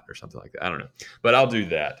 she's hot or something like that. I don't know, but I'll do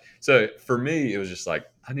that. So for me, it was just like,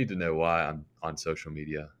 I need to know why I'm on social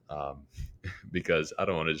media, because I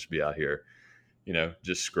don't want to just be out here,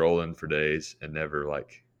 just scrolling for days and never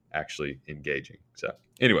like actually engaging. So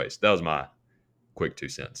anyways, that was my quick 2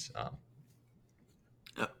 cents.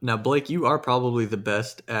 Now, Blake, you are probably the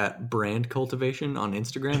best at brand cultivation on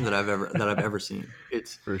Instagram that I've ever seen.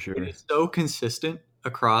 It's for sure. It is so consistent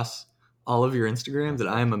across all of your Instagram that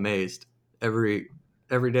I am amazed every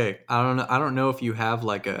day. I don't know if you have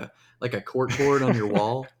like a cork board on your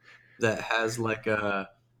wall that has like a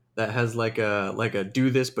do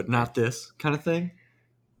this but not this kind of thing,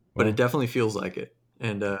 but it definitely feels like it,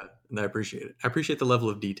 and I appreciate it. I appreciate the level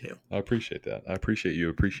of detail. I appreciate that. I appreciate you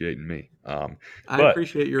appreciating me. I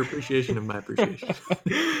appreciate your appreciation of my appreciation.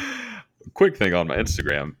 Quick thing on my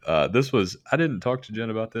Instagram. I didn't talk to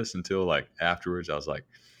Jen about this until like afterwards. I was like,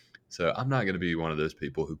 so I'm not going to be one of those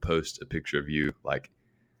people who post a picture of you like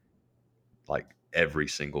every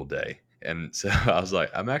single day. And so I was like,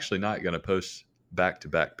 I'm actually not going to post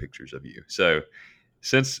back-to-back pictures of you. So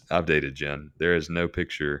since I've dated Jen, there is no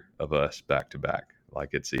picture of us back-to-back.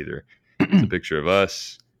 Like it's a picture of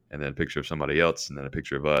us and then a picture of somebody else and then a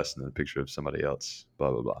picture of us and then a picture of somebody else,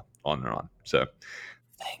 blah, blah, blah, on and on. So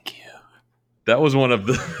thank you. That was one of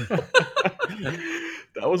the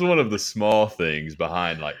That was one of the small things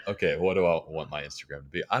behind, like, okay, what do I want my Instagram to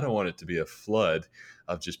be? I don't want it to be a flood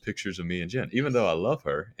of just pictures of me and Jen, even though I love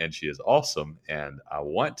her and she is awesome and I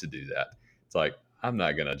want to do that. It's like, I'm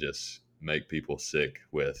not going to just make people sick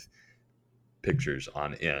with pictures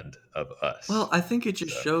on end of us. Well, I think it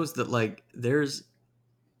just shows that like there's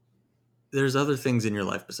other things in your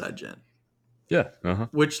life beside Jen. Yeah.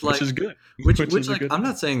 Which is good. Which like, I'm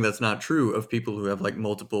not saying that's not true of people who have like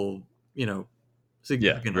multiple,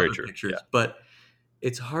 significant other pictures, but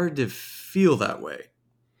it's hard to feel that way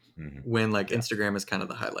when like Instagram is kind of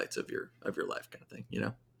the highlights of your life kind of thing,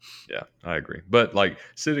 Yeah, I agree. But like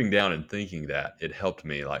sitting down and thinking that, it helped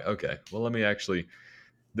me like, okay, well, let me actually,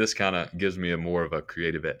 this kind of gives me a more of a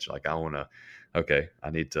creative edge. Like I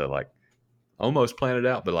need to like almost plan it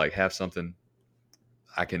out, but like have something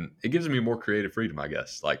it gives me more creative freedom, I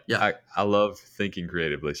guess. Like I love thinking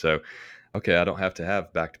creatively. So, okay, I don't have to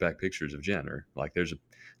have back-to-back pictures of Jen, or like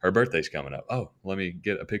her birthday's coming up. Oh, let me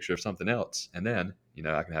get a picture of something else. And then,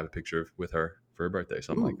 I can have a picture with her for her birthday,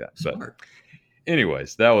 something like that. Smart. But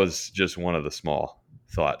anyways, that was just one of the small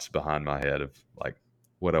thoughts behind my head of like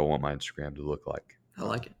what I want my Instagram to look like. I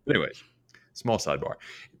like it. Anyways, small sidebar.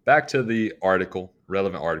 Back to the article,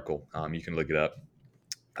 relevant article. You can look it up.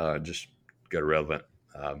 Just go to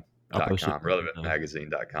relevantmagazine.com.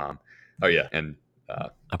 relevantmagazine.com. Oh yeah, and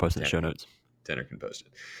I'll post it in the show notes. Tanner can post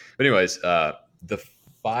it. But anyways, the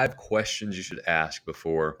 5 questions you should ask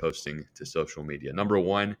before posting to social media. Number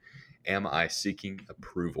 1, am I seeking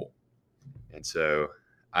approval? And so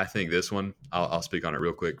I think this one, I'll speak on it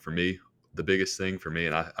real quick. For me, the biggest thing for me,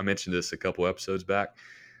 and I mentioned this a couple episodes back,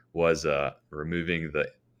 was removing the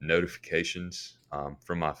notifications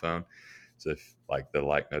from my phone. So if like the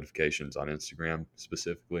notifications on Instagram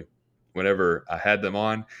specifically, whenever I had them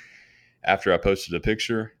on, after I posted a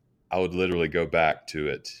picture, I would literally go back to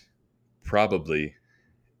it probably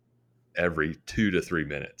every 2 to 3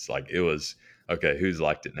 minutes. Like it was, okay, who's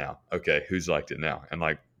liked it now? Okay, who's liked it now? And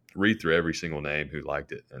like read through every single name who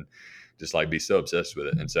liked it and just like be so obsessed with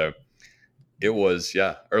it. And so it was,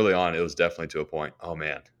 early on, it was definitely to a point, oh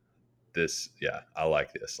man, I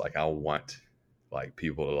like this. Like I want like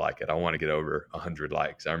people to like it. I want to get over 100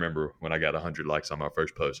 likes. I remember when I got 100 likes on my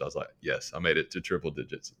first post, I was like, yes, I made it to triple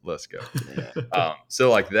digits. Let's go.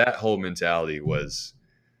 So like that whole mentality was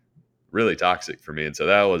really toxic for me. And so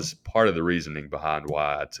that was part of the reasoning behind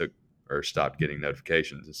why I took or stopped getting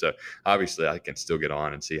notifications. And so obviously I can still get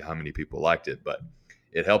on and see how many people liked it, but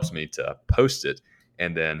it helps me to post it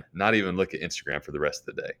and then not even look at Instagram for the rest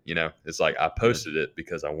of the day. It's like I posted it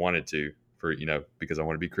because I wanted to, because I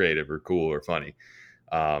want to be creative or cool or funny.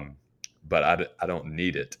 But I don't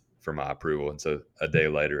need it for my approval. And so a day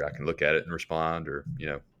later I can look at it and respond or,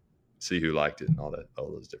 see who liked it and all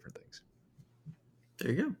those different things.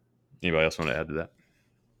 There you go. Anybody else want to add to that?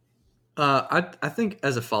 I think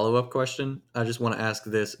as a follow-up question, I just want to ask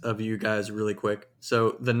this of you guys really quick.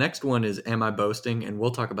 So the next one is, am I boasting? And we'll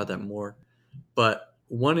talk about that more. But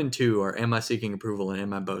 1 and 2 are, am I seeking approval and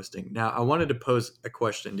am I boasting? Now, I wanted to pose a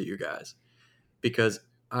question to you guys because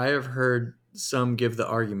I have heard some give the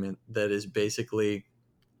argument that is basically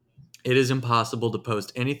it is impossible to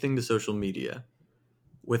post anything to social media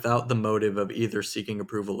without the motive of either seeking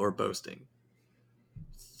approval or boasting.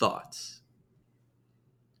 Thoughts?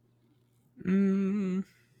 I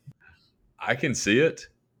can see it,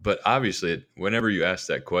 but obviously whenever you ask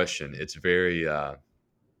that question, it's very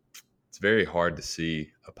hard to see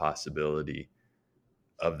a possibility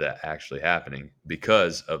of that actually happening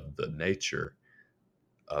because of the nature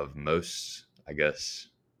of most, I guess,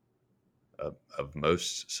 of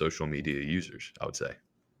most social media users, I would say.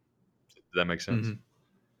 Does that make sense?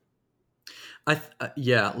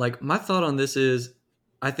 Mm-hmm. Like my thought on this is,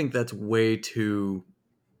 I think that's way too.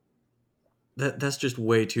 That's just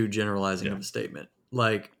way too generalizing of a statement.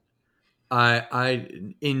 Like, I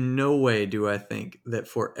in no way do I think that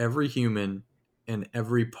for every human and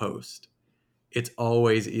every post, it's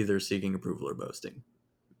always either seeking approval or boasting.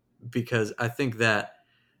 Because I think that,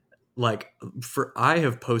 like, I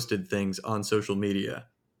have posted things on social media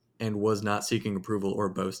and was not seeking approval or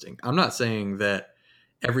boasting. I'm not saying that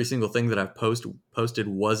every single thing that I've posted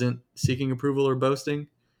wasn't seeking approval or boasting,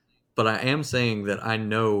 but I am saying that I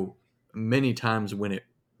know many times when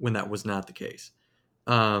that was not the case.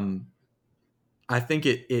 I think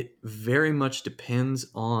it very much depends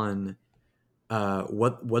on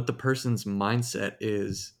what the person's mindset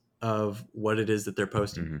is of what it is that they're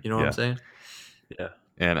posting. Mm-hmm. You know what I'm saying? Yeah.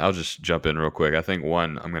 And I'll just jump in real quick. I think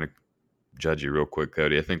I'm going to judge you real quick,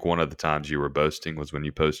 Cody. I think one of the times you were boasting was when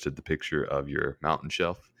you posted the picture of your mountain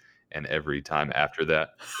shelf and every time after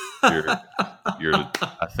that,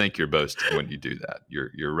 I think you're boasting when you do that.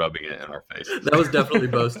 You're rubbing it in our faces. That was definitely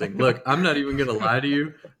boasting. Look, I'm not even gonna lie to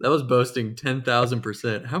you. That was boasting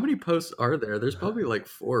 10,000%. How many posts are there? There's probably like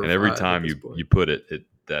 4 or And every 5 at time this you point. put it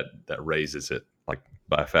that raises it like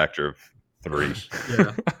by a factor of 3.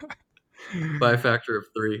 Yeah. By a factor of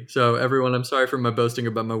 3. So everyone, I'm sorry for my boasting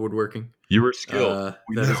about my woodworking. You were skilled.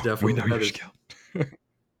 That is definitely we know you're skilled.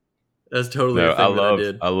 That's totally No, a thing that I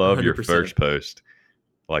did. I love your 100%. first post,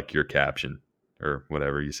 like your caption or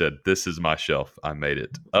whatever you said. This is my shelf. I made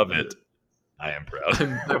it. Of it, I am proud.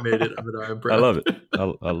 I made it. Of it, I am proud. I love it.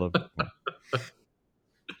 I love it.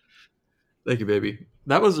 Thank you, baby.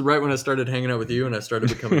 That was right when I started hanging out with you and I started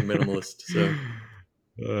becoming minimalist. So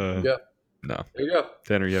yeah, no. there you go.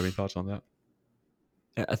 Tanner, you have any thoughts on that?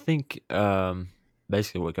 I think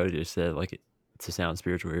basically what Cody just said, like to sound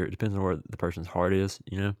spiritual here, it depends on where the person's heart is.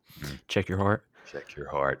 Check your heart. Check your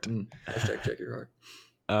heart. Hashtag check your heart.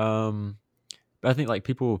 But I think like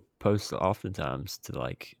people post oftentimes to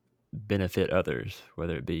like benefit others,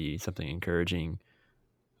 whether it be something encouraging,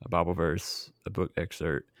 a Bible verse, a book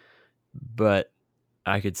excerpt. But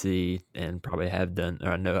I could see and probably have done,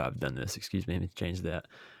 or I know I've done this, excuse me, let me change that,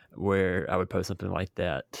 where I would post something like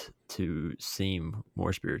that to seem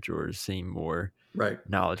more spiritual or seem more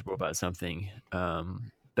knowledgeable about something.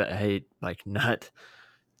 But I hate like not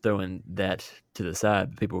throwing that to the side,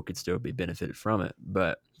 but people could still be benefited from it.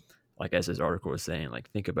 But like as this article was saying, like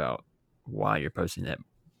think about why you're posting that.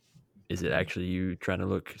 Is it actually you trying to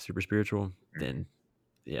look super spiritual? Then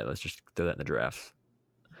yeah, let's just throw that in the drafts.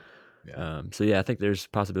 Yeah. So yeah, I think there's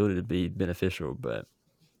possibility to be beneficial, but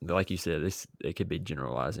like you said, it could be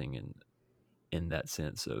generalizing in that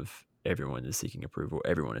sense of everyone is seeking approval,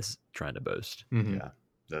 everyone is trying to boast. Mm-hmm. Yeah,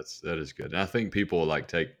 that is good. And I think people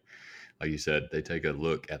like you said, they take a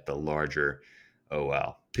look at the larger. Oh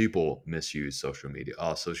wow, people misuse social media.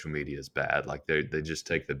 Oh, social media is bad. Like they just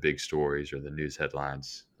take the big stories or the news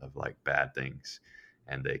headlines of like bad things,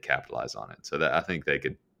 and they capitalize on it. So that I think they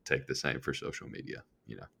could take the same for social media.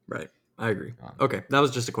 Right. I agree. Okay, that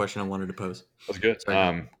was just a question I wanted to pose. That's good.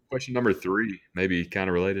 Question number 3, maybe kind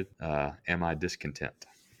of related. Am I discontent?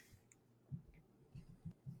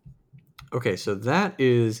 Okay, so that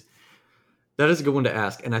is a good one to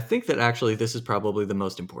ask, and I think that actually this is probably the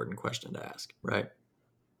most important question to ask, right?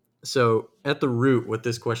 So at the root, what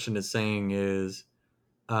this question is saying is,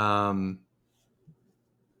 am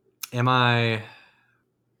I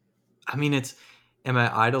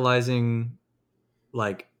idolizing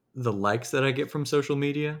like the likes that I get from social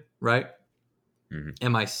media, right? Mm-hmm.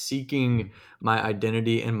 Am I seeking my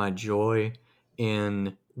identity and my joy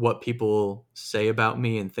in what people say about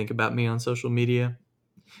me and think about me on social media?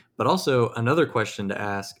 But also another question to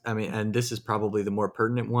ask, and this is probably the more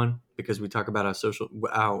pertinent one because we talk about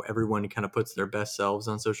how everyone kind of puts their best selves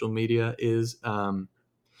on social media is,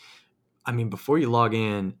 before you log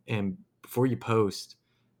in and before you post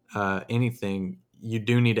anything, you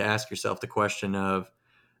do need to ask yourself the question of,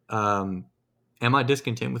 am I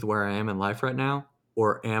discontent with where I am in life right now?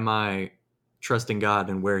 Or am I trusting God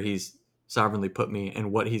and where he's sovereignly put me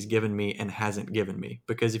and what he's given me and hasn't given me?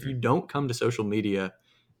 Because if you don't come to social media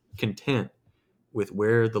content with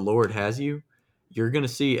where the Lord has you, you're going to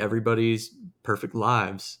see everybody's perfect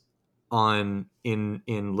lives in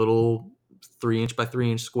little 3-inch by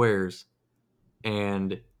 3-inch squares.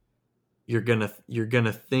 And you're going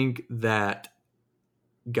to think that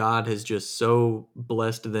God has just so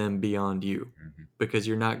blessed them beyond you, because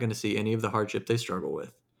you're not going to see any of the hardship they struggle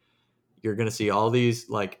with. You're going to see all these,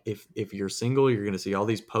 like if you're single, you're going to see all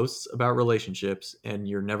these posts about relationships, and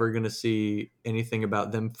you're never going to see anything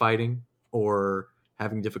about them fighting or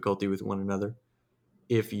having difficulty with one another.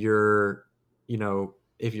 If you're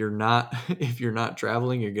not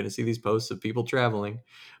traveling, you're going to see these posts of people traveling,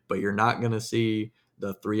 but you're not going to see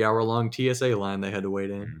the 3-hour-long TSA line they had to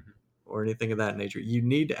wait in or anything of that nature. You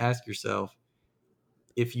need to ask yourself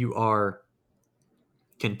if you are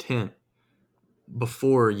content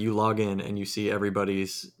before you log in and you see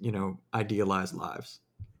everybody's, idealized lives.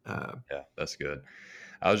 Yeah, that's good.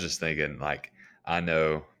 I was just thinking, like, I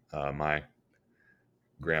know my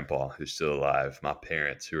grandpa who's still alive, my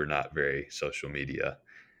parents who are not very social media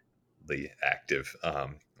active,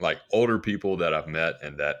 like older people that I've met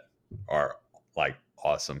and that are like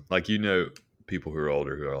awesome. Like, people who are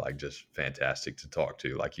older who are like just fantastic to talk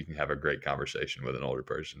to. Like you can have a great conversation with an older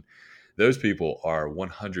person. Those people are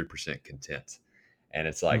 100% content. And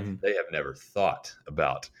it's like they have never thought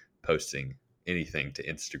about posting anything to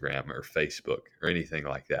Instagram or Facebook or anything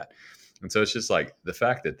like that. And so it's just like the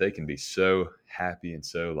fact that they can be so happy and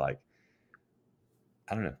so like,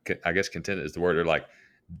 I don't know, I guess content is the word, or like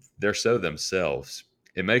they're so themselves.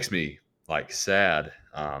 It makes me like sad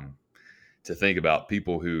to think about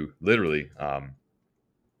people who literally, I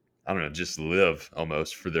don't know, just live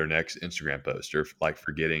almost for their next Instagram post, or like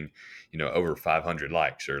for getting, over 500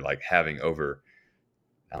 likes, or like having over,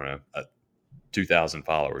 I don't know, 2,000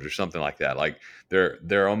 followers or something like that. Like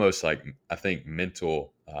they're almost like, I think,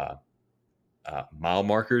 mental mile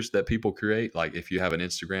markers that people create. Like if you have an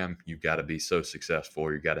Instagram, you've got to be so successful,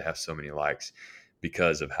 or you got to have so many likes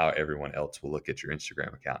because of how everyone else will look at your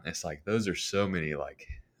Instagram account. And it's like those are so many like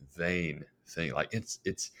vain things. Like it's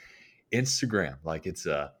Instagram. Like it's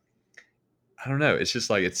I don't know. It's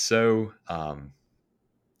just like it's so I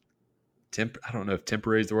don't know if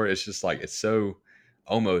temporary is the word. It's just like it's so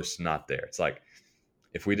almost not there. It's like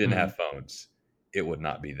if we didn't have phones, it would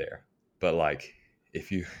not be there. But like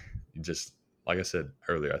if you just, like I said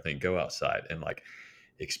earlier, I think go outside and like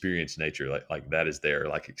experience nature, like that is there.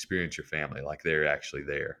 Like experience your family, like they're actually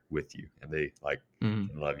there with you, and they like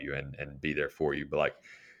can love you and be there for you. But like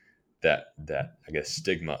that I guess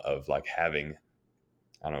stigma of like having,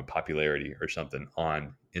 I don't know, popularity or something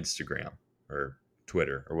on Instagram or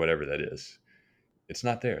Twitter or whatever that is, it's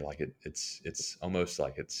not there. Like it's almost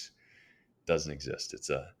like it's doesn't exist.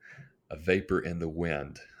 It's a vapor in the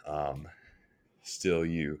wind. Still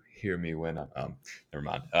you hear me when I'm never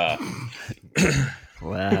mind.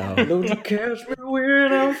 Wow. Don't you catch me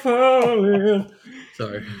when I'm falling.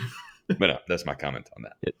 Sorry. But no, that's my comment on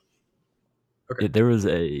that. Okay. There was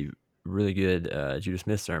a really good Judah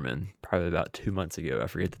Smith sermon probably about 2 months ago. I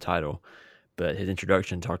forget the title, but his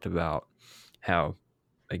introduction talked about how,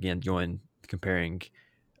 again, comparing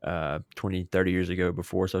 20, 30 years ago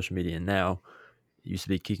before social media and now, it used to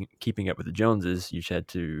be keeping up with the Joneses. You just had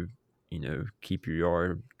to, keep your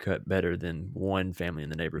yard cut better than one family in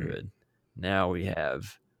the neighborhood. Now we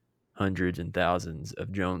have hundreds and thousands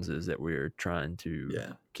of Joneses that we're trying to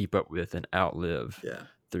keep up with and outlive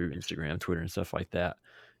through Instagram, Twitter, and stuff like that.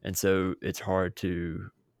 And so it's hard to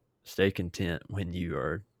stay content when you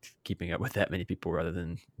are keeping up with that many people rather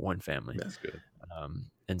than one family. That's good.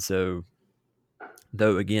 And so,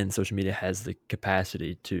 though, again, social media has the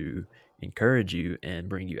capacity to encourage you and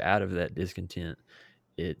bring you out of that discontent,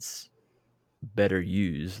 it's better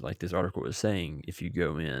used, like this article was saying, if you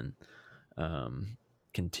go in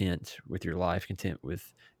content with your life, content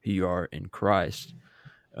with who you are in Christ,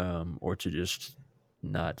 or to just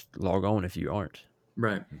not log on if you aren't.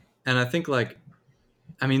 Right. And I think the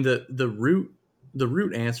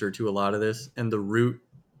root answer to a lot of this, and the root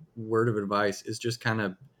word of advice, is just kind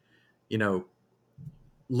of,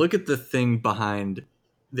 look at the thing behind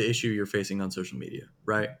the issue you're facing on social media,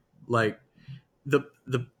 right? Like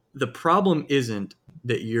the problem isn't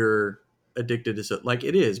that you're addicted to like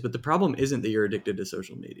it is, but the problem isn't that you're addicted to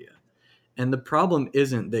social media. And the problem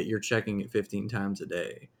isn't that you're checking it 15 times a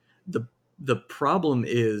day. The problem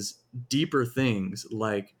is deeper things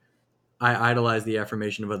like I idolize the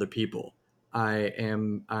affirmation of other people.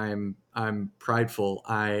 I'm prideful.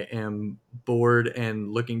 I am bored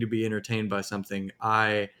and looking to be entertained by something.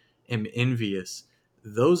 I am envious.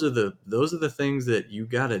 Those are the things that you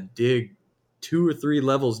got to dig 2 or 3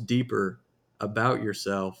 levels deeper about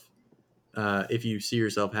yourself if you see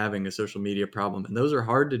yourself having a social media problem. And those are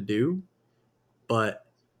hard to do, but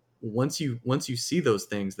once you see those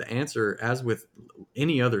things, the answer, as with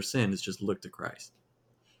any other sin, is just look to Christ.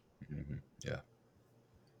 Mm-hmm. Yeah,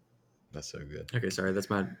 that's so good. Okay, sorry,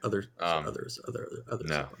 that's my other No,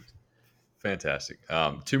 subpoints. Fantastic.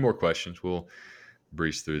 2 more questions. We'll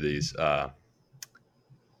breeze through these.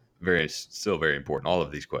 Still very important. All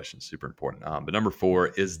of these questions super important. But number 4,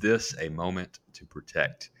 is this a moment to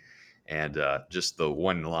protect? And just the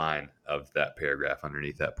one line of that paragraph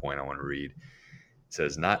underneath that point I want to read. It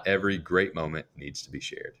says, not every great moment needs to be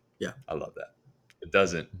shared. Yeah. I love that. It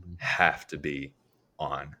doesn't have to be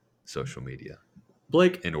on social media,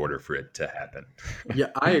 Blake, in order for it to happen. Yeah,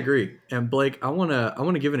 I agree. And Blake, I want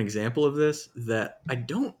to give an example of this that I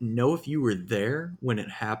don't know if you were there when it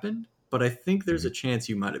happened, but I think there's a chance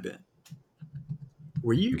you might have been.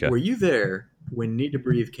 Were you there when Need to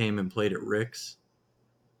Breathe came and played at Rick's?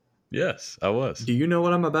 Yes, I was. Do you know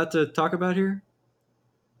what I'm about to talk about here?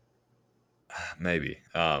 Maybe.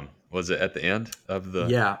 Was it at the end of the...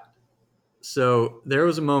 Yeah. So there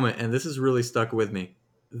was a moment, and this has really stuck with me,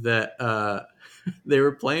 that they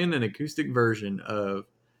were playing an acoustic version of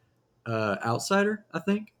Outsider, I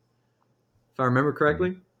think, if I remember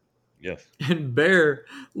correctly. Yes. And Bear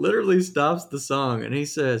literally stops the song and he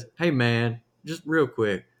says, hey man, just real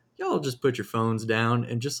quick, y'all just put your phones down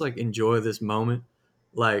and just like enjoy this moment.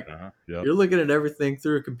 Like, Yep. you're looking at everything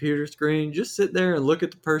through a computer screen. Just sit there and look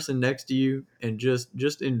at the person next to you and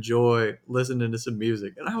just enjoy listening to some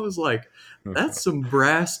music. And I was like, that's some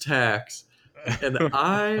brass tacks. And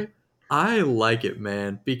I like it,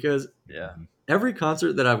 man, because Yeah. every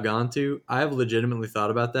concert that I've gone to, I've legitimately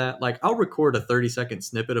thought about that. Like, I'll record a 30-second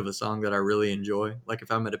snippet of a song that I really enjoy, like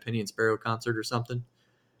if I'm at a Penny and Sparrow concert or something,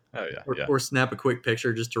 Oh yeah, or, yeah. or snap a quick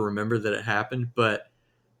picture just to remember that it happened. But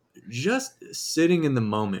just sitting in the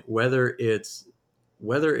moment, whether it's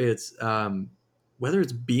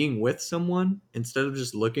being with someone instead of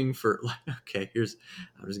just looking for like, okay,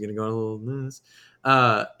 I'm just gonna go on a little this.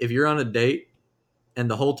 If you're on a date and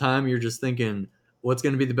the whole time you're just thinking, what's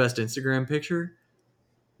going to be the best Instagram picture?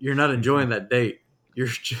 You're not enjoying that date. You're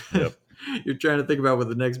just, Yep. you're trying to think about what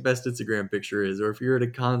the next best Instagram picture is, or if you're at a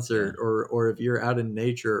concert, or if you're out in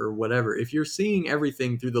nature or whatever. If you're seeing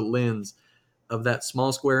everything through the lens of that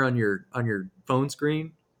small square on your phone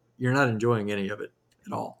screen, you're not enjoying any of it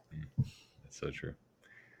at all. That's so true.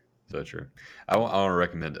 So true. I want to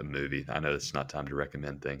recommend a movie. I know it's not time to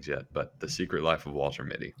recommend things yet, but The Secret Life of Walter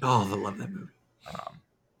Mitty. Oh, I love that movie.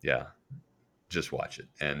 Yeah, just watch it,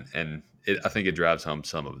 and I think it drives home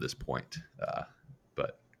some of this point.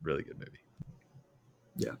 But really good movie.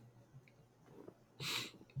 Yeah.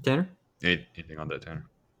 Tanner? Anything on that, Tanner?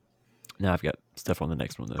 Now I've got stuff on the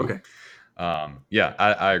next one though. Okay. Yeah,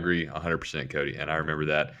 I agree 100%, Cody. And I remember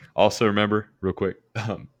that. Also, remember, real quick,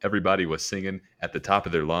 everybody was singing at the top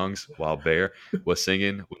of their lungs while Bear was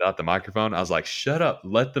singing without the microphone. I was like, shut up,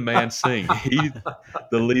 let the man sing. He's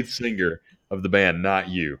the lead singer of the band, not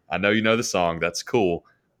you. I know you know the song. That's cool.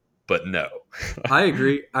 But no. I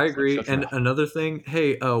agree. Shut your And mouth. another thing,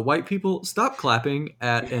 hey, white people, stop clapping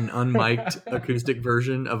at an unmiked acoustic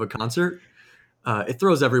version of a concert. It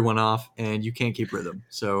throws everyone off, and you can't keep rhythm.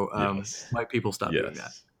 So, Yes. white people, stop doing that.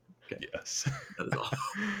 Yes. Okay. Yes. That is all.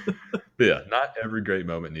 But yeah, not every great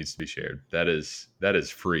moment needs to be shared. That is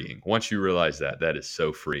freeing. Once you realize that, that is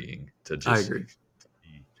so freeing to I just agree.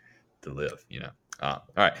 to live, you know. All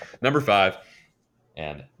right, number 5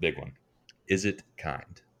 and big one. Is it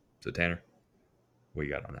kind? So Tanner, what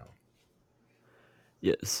you got on that one?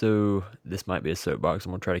 Yeah, so this might be a soapbox.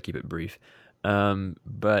 I'm gonna try to keep it brief.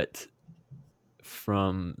 But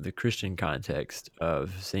from the Christian context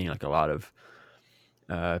of seeing like a lot of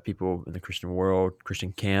people in the Christian world,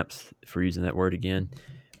 Christian camps, if we're using that word again,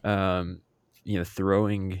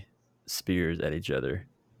 throwing spears at each other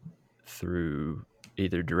through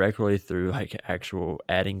either directly through like actual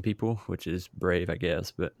adding people, which is brave, I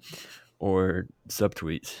guess, or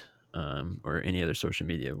subtweets, or any other social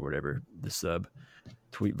media, whatever the sub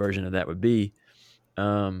tweet version of that would be.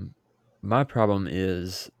 My problem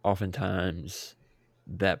is oftentimes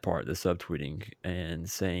that part, the subtweeting and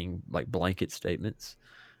saying like blanket statements,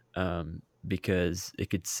 because it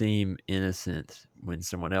could seem innocent when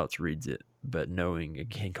someone else reads it, but knowing,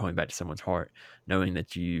 again, going back to someone's heart, knowing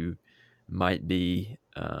that you might be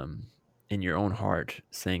in your own heart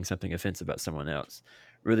saying something offensive about someone else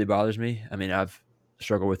really bothers me. I mean, I've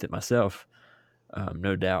struggled with it myself,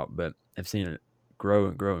 no doubt, but I've seen it grow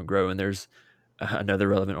and grow and grow. And there's another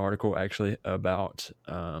relevant article actually about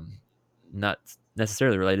not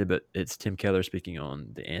necessarily related, but it's Tim Keller speaking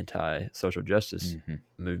on the anti-social justice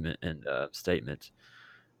movement and statement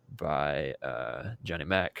by Johnny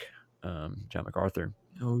Mac, John MacArthur.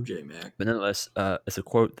 Oh, J Mac. But nonetheless, it's a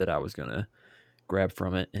quote that I was going to grab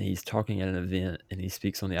from it. And he's talking at an event and he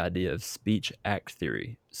speaks on the idea of speech act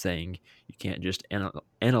theory, saying you can't just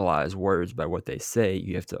analyze words by what they say.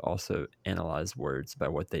 You have to also analyze words by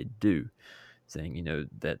what they do. Saying,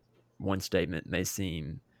 that one statement may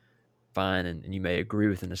seem fine and you may agree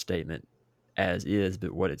within a statement as is,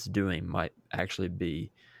 but what it's doing might actually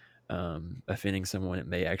be offending someone. It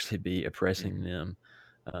may actually be oppressing them.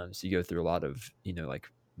 So you go through a lot of, like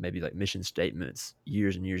maybe like mission statements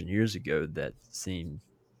years and years and years ago that seem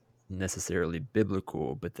necessarily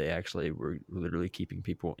biblical, but they actually were literally keeping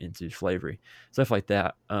people into slavery, stuff like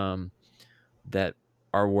that. That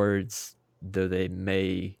our words, though they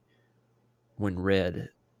may, when read,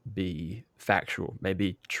 be factual, may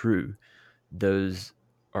be true, those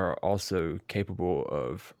are also capable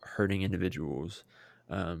of hurting individuals,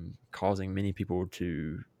 causing many people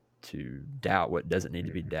to doubt what doesn't need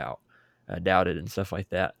to be doubted and stuff like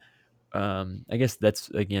that. I guess that's,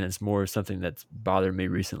 again, it's more something that's bothered me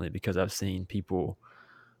recently because I've seen people,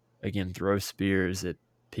 again, throw spears at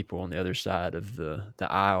people on the other side of the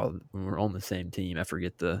aisle when we're on the same team. I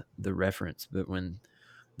forget the reference, but when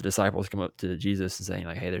the disciples come up to Jesus and saying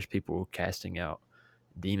like, hey, there's people casting out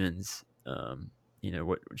demons,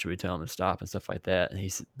 what should we tell them to stop and stuff like that. And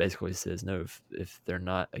he basically says, no, if they're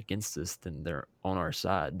not against us, then they're on our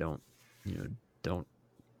side. Don't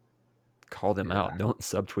call them out. Don't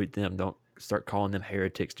subtweet them. Don't start calling them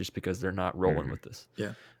heretics just because they're not rolling with us.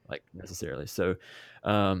 Yeah. Like necessarily. So,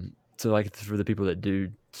 like for the people that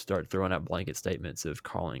do start throwing out blanket statements of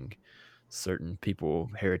calling certain people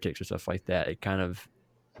heretics or stuff like that, it kind of,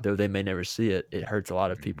 though they may never see it, it hurts a lot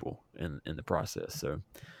of people in the process. So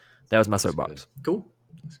that was my soapbox. Cool.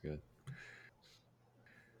 That's good.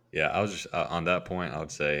 Yeah, I was just on that point. I would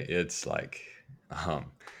say it's like,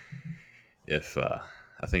 if I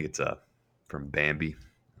think it's from Bambi.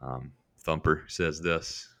 Thumper says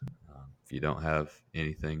this: if you don't have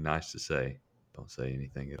anything nice to say, don't say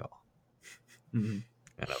anything at all. Mm-hmm.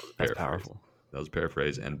 And that was That's powerful. That was a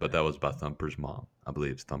paraphrase, but that was by Thumper's mom. I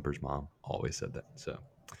believe it's Thumper's mom always said that. So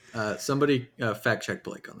somebody fact check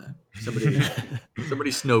Blake on that. Somebody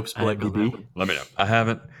Snopes Blake on that. Let me know. I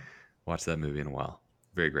haven't watched that movie in a while.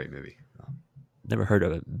 Very great movie. Never heard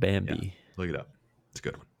of it. Bambi. Yeah, look it up. It's a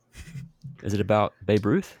good one. Is it about Babe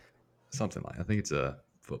Ruth? Something like. I think it's a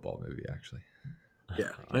football movie, actually.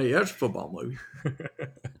 Yeah, it's a football movie.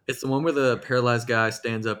 It's the one where the paralyzed guy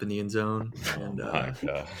stands up in the end zone. And, my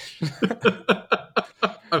gosh.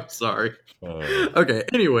 I'm sorry. Okay,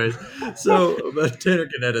 anyways. So, Tanner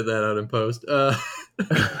can edit that out in post.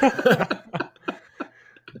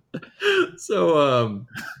 So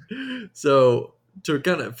to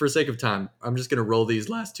kind of, for sake of time, I'm just going to roll these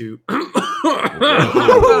last two. I'm going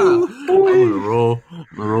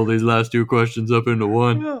to roll these last two questions up into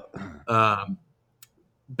one.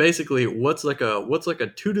 Basically, what's like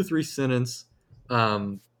a 2 to 3 sentence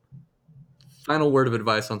final word of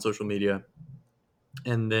advice on social media,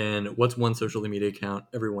 and then what's one social media account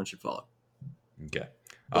everyone should follow? Okay,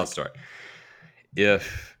 I'll start.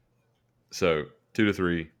 If so, 2 to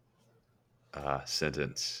 3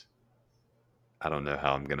 sentence. I don't know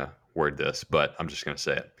how I'm gonna word this, but I'm just gonna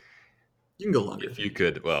say it. You can go longer. If you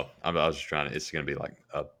could, well, I was just trying to. It's gonna be like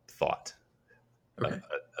a thought. Okay.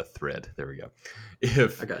 A thread. There we go.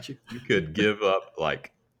 If I got you. You could give up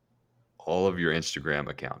like all of your Instagram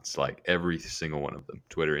accounts, like every single one of them,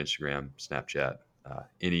 Twitter, Instagram, Snapchat,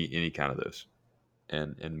 any kind of those,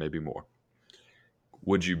 and maybe more.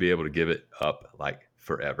 Would you be able to give it up like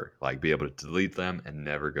forever? Like be able to delete them and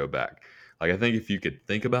never go back? Like I think if you could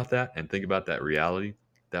think about that and think about that reality,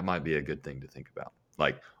 that might be a good thing to think about.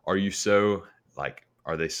 Like, are they so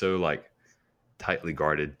like tightly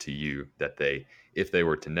guarded to you that if they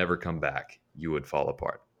were to never come back, you would fall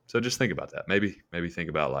apart? So just think about that. Maybe think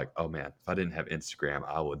about like, oh man, if I didn't have Instagram,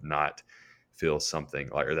 I would not feel something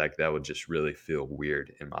like, or like that would just really feel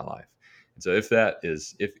weird in my life. And so if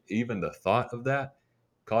even the thought of that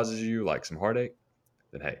causes you like some heartache,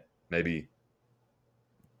 then hey, maybe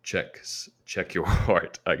check your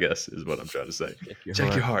heart, I guess is what I'm trying to say.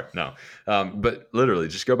 Check your heart. No. But literally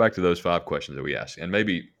just go back to those 5 questions that we asked and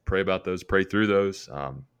maybe pray about those, pray through those.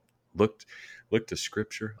 Look to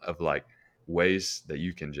scripture of like ways that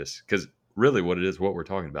you can just, because really what we're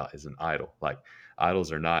talking about is an idol. Like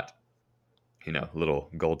idols are not, little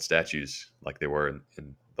gold statues like they were in the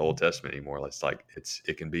Old Testament anymore. It's like,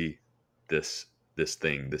 it can be this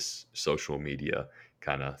thing, this social media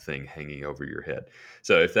kind of thing hanging over your head.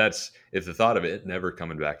 So if the thought of it never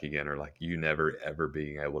coming back again, or like you never ever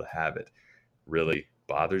being able to have it really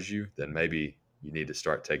bothers you, then maybe you need to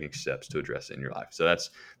start taking steps to address it in your life. So that's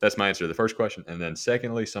my answer to the first question. And then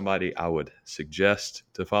secondly, somebody I would suggest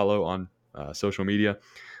to follow on social media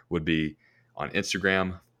would be on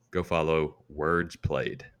Instagram. Go follow Words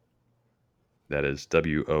Played. That is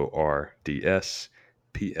WORDS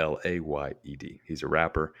PLAYED. He's a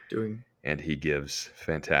rapper, and he gives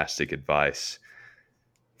fantastic advice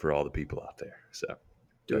for all the people out there. So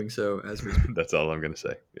so as we speak. That's all I'm going to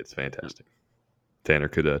say. It's fantastic. Tanner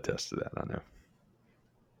could attest to that, I know.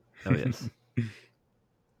 Oh yes.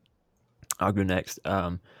 I'll go next.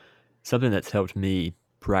 Something that's helped me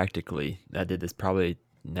practically, I did this probably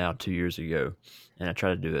now 2 years ago, and I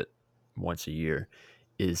try to do it once a year,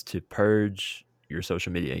 is to purge your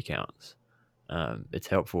social media accounts. It's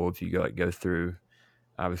helpful if you go through.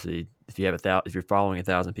 Obviously, if you're following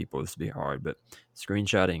 1,000 people, this would be hard. But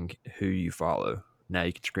screenshotting who you follow, now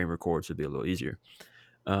you can screen record, so it'll be a little easier.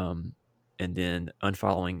 And then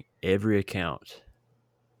unfollowing every account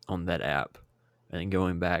on that app, and then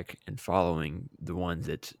going back and following the ones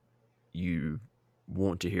that you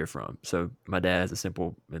want to hear from. So my dad has and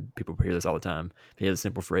people hear this all the time, he has a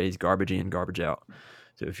simple phrase: garbage in, garbage out.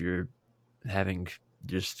 So if you're having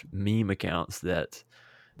just meme accounts that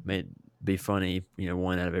be funny,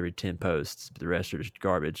 1 out of every 10 posts, but the rest are just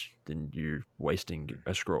garbage, then you're wasting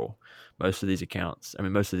a scroll. Most of these accounts,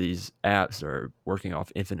 most of these apps are working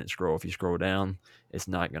off infinite scroll. If you scroll down, it's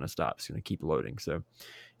not going to stop. It's going to keep loading. So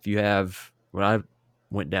if you have, what I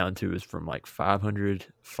went down to is from like 500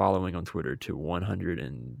 following on Twitter to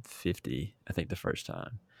 150, I think the first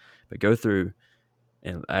time. But go through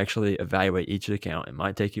and actually evaluate each account. It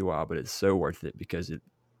might take you a while, but it's so worth it because it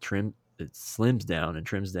slims down and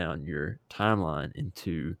trims down your timeline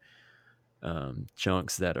into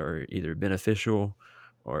chunks that are either beneficial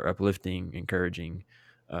or uplifting, encouraging,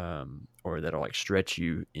 or that'll like stretch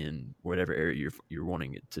you in whatever area you're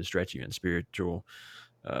wanting it to stretch you in, spiritual,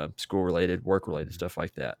 school related, work related, stuff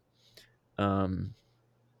like that.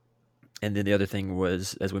 And then the other thing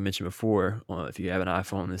was, as we mentioned before, if you have an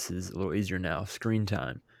iPhone, this is a little easier now, screen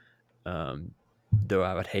time. Though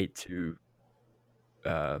I would hate to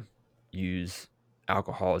use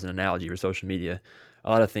alcohol as an analogy for social media,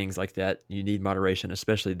 a lot of things like that, you need moderation,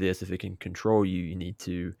 especially this. If it can control you, you need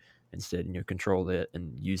to instead, control it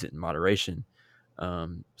and use it in moderation.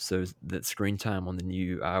 So that screen time on the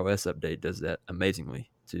new iOS update does that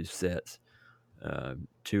amazingly to set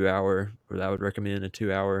 2 hour, or I would recommend a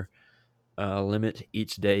 2 hour limit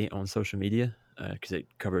each day on social media because it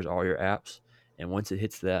covers all your apps. And once it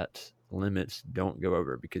hits that limit, don't go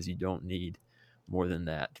over because you don't need more than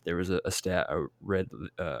that. There was a stat I read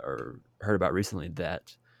or heard about recently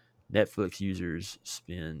that Netflix users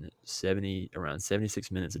spend around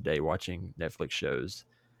 76 minutes a day watching Netflix shows,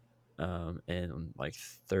 and like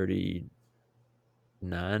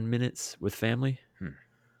 39 minutes with family.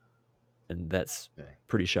 And that's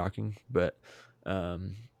pretty shocking, but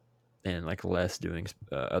and like less doing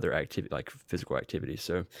other activity, like physical activities.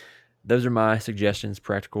 So those are my suggestions,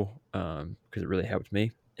 practical, because it really helped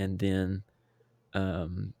me. And then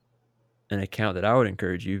an account that I would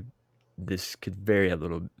encourage you, this could vary a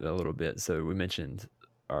little bit. So we mentioned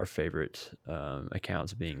our favorite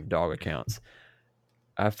accounts being dog accounts.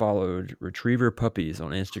 I followed Retriever Puppies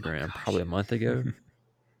on Instagram probably a month ago.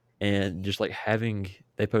 And just like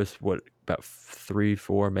they post about 3,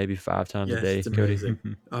 4, maybe 5 times a day. It's amazing.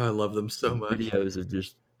 I love them so much.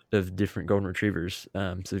 Videos of different golden retrievers.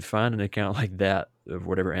 So find an account like that of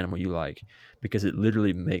whatever animal you like, because it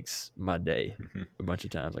literally makes my day a bunch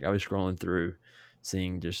of times. Like I was scrolling through,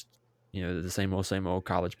 seeing just the same old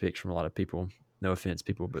college pics from a lot of people. No offense,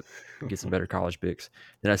 people, but get some better college pics.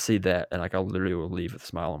 Then I see that, and like I literally will leave with a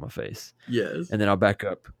smile on my face. Yes. And then I'll back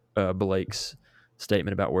up Blake's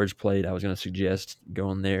statement about words played. I was going to suggest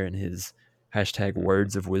going there, and his hashtag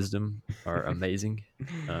words of wisdom are amazing.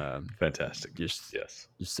 Fantastic. Just yes.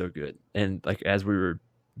 Just so good. And like as we were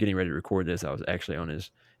getting ready to record this, I was actually on his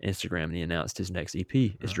Instagram, and he announced his next EP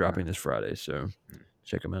is dropping this Friday. So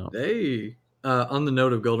check him out. Hey, on the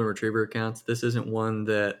note of golden retriever accounts, this isn't the one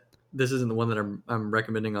that I'm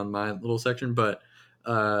recommending on my little section, but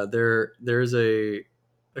there's a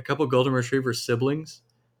couple golden retriever siblings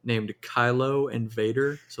named Kylo and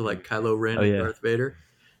Vader. So like Kylo Ren and Darth Vader.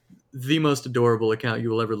 The most adorable account you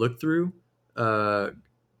will ever look through. Vader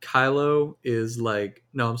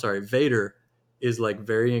is like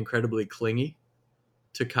very incredibly clingy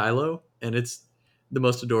to Kylo, and it's the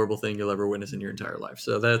most adorable thing you'll ever witness in your entire life.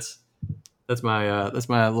 So that's my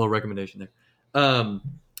little recommendation there.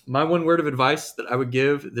 My one word of advice that I would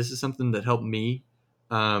give, this is something that helped me.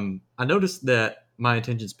 I noticed that my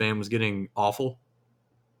attention span was getting awful,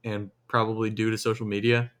 and probably due to social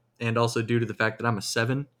media, and also due to the fact that I'm a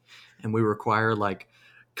 7, and we require like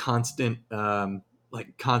constant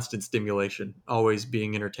stimulation, always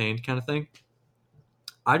being entertained kind of thing.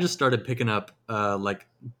 I just started picking up like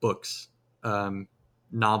books,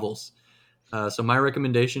 novels. So my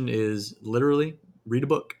recommendation is literally read a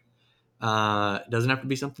book. It doesn't have to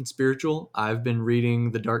be something spiritual. I've been reading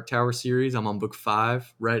the Dark Tower series. I'm on book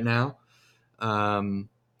 5 right now.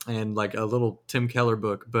 And like a little Tim Keller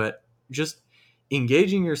book, but just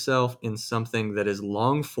engaging yourself in something that is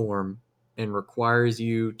long form and requires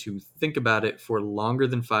you to think about it for longer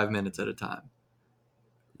than 5 minutes at a time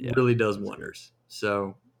really does wonders.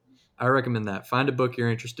 So I recommend that. Find a book you're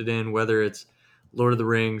interested in, whether it's Lord of the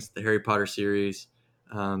Rings, the Harry Potter series.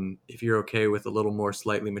 If you're okay with a little more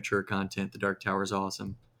slightly mature content, the Dark Tower is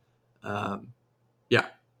awesome. Stuff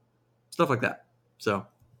like that. So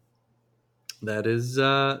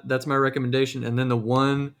that's my recommendation. And then the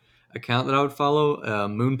one account that I would follow,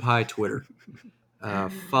 MoonPie Twitter.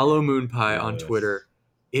 Follow MoonPie on Twitter.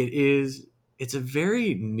 It's a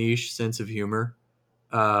very niche sense of humor.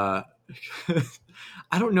 I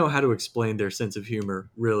don't know how to explain their sense of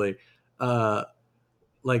humor, really.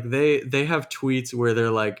 Like they have tweets where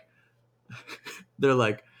they're like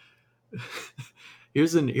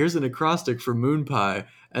here's an acrostic for Moon Pie,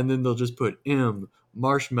 and then they'll just put M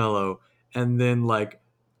marshmallow, and then like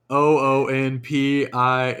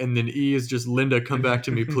OONPI, and then E is just Linda. Come back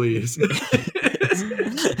to me, please.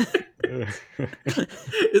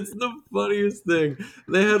 It's the funniest thing.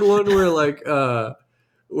 They had one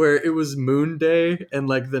where it was Moon Day, and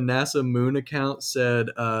like the NASA Moon account said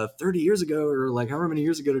 30 years ago, or like however many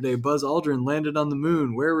years ago today, Buzz Aldrin landed on the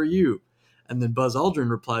moon. Where were you? And then Buzz Aldrin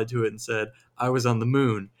replied to it and said, I was on the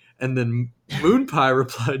moon. And then Moon Pie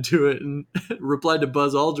replied to it and replied to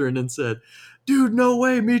Buzz Aldrin and said, dude, no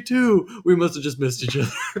way, me too. We must have just missed each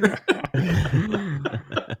other.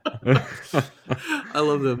 I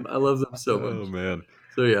love them so much. Oh man.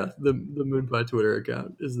 So yeah, the Moon Pie Twitter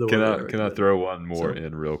account is the one. Can I throw one more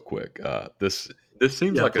in real quick? This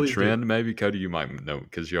seems like a trend. Maybe Cody, you might know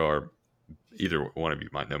because you are either one of you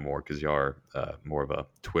might know more because you are more of a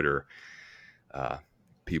Twitter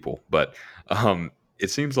people. But it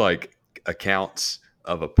seems like accounts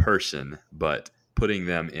of a person, but putting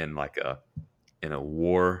them in like in a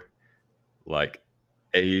war like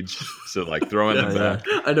age, so like throwing them back.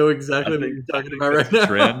 I know exactly what you're talking about right now.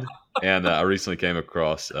 Trend. And I recently came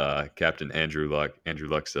across Captain Andrew Luck. Andrew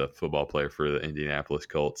Luck's a football player for the Indianapolis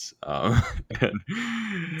Colts. And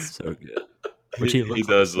so good. He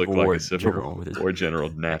does look like a Civil War general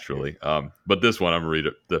naturally. But this one, I'm going to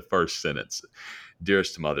read the first sentence.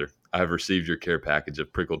 Dearest Mother, I have received your care package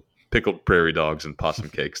of pickled prairie dogs and possum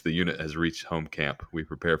cakes. The unit has reached home camp. We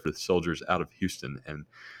prepare for the soldiers out of Houston, and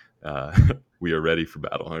we are ready for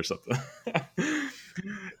battle or something.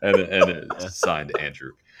 and it's signed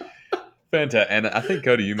Andrew. Fantastic. And I think,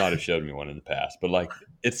 Cody, you might have showed me one in the past, but like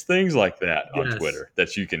it's things like that on Twitter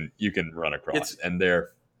that you can run across, and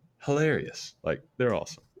they're hilarious. Like they're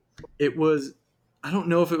awesome. It was, I don't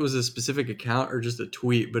know if it was a specific account or just a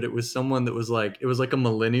tweet, but it was someone that was like, it was like a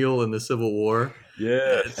millennial in the Civil War.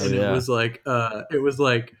 Yes. And it was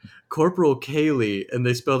like Corporal Kayleigh, and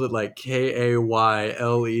they spelled it like Kayleigh,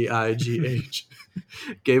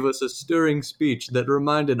 gave us a stirring speech that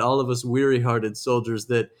reminded all of us weary-hearted soldiers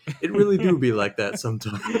that it really do be like that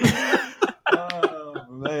sometimes. Oh,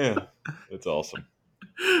 man. It's awesome.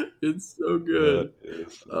 It's so good.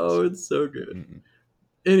 It's so good. Mm-hmm.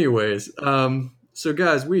 Anyways, so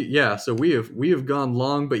guys, we have gone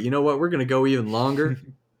long, but you know what? We're going to go even longer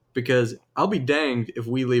because I'll be danged if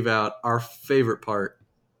we leave out our favorite part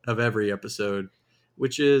of every episode,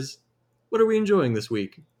 which is, what are we enjoying this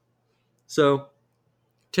week? So,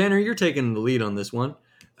 Tanner, you're taking the lead on this one.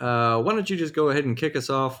 Why don't you just go ahead and kick us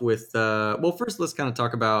off with, well, first let's kind of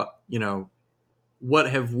talk about, what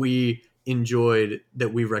have we enjoyed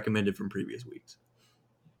that we've recommended from previous weeks?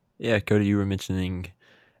 Yeah, Cody, you were mentioning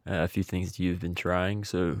a few things you've been trying,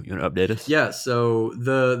 so you want to update us? Yeah, so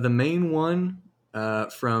the main one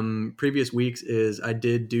from previous weeks is I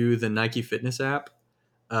did do the Nike Fitness app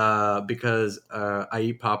because I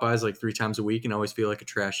eat Popeyes like 3 times a week and I always feel like a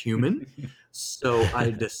trash human. So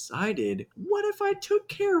I decided, what if I took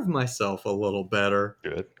care of myself a little better?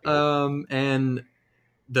 Good. And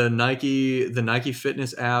the Nike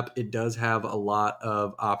Fitness app, it does have a lot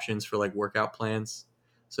of options for like workout plans.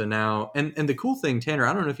 So now, and the cool thing, Tanner,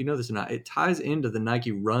 I don't know if you know this or not, it ties into the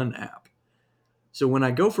Nike Run app. So when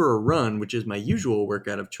I go for a run, which is my usual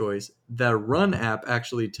workout of choice, the Run app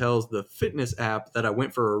actually tells the fitness app that I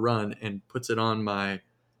went for a run and puts it on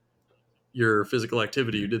your physical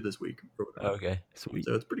activity you did this week. Okay, sweet.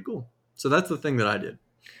 So it's pretty cool. So that's the thing that I did.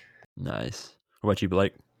 Nice. What about you,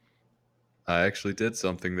 Blake? I actually did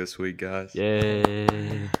something this week, guys.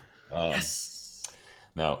 Yay. Yes.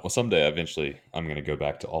 Now, well, someday eventually I'm going to go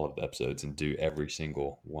back to all of the episodes and do every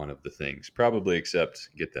single one of the things, probably except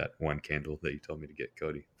get that one candle that you told me to get,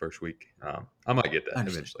 Cody, first week. I might get that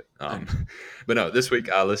eventually. But no, this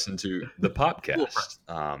week I listened to the podcast,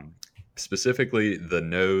 specifically The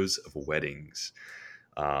Nose of Weddings,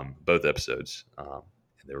 both episodes, and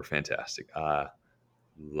they were fantastic. I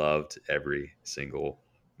loved every single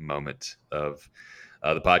moment of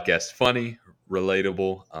the podcast. Funny,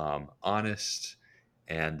 relatable, honest,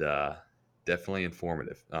 and definitely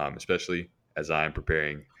informative, especially as I'm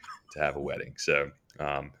preparing to have a wedding. So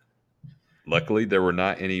luckily there were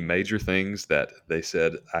not any major things that they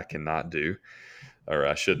said I cannot do or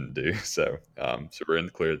I shouldn't do. So we're in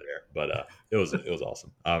the clear there, but it was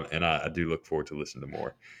awesome. And I do look forward to listening to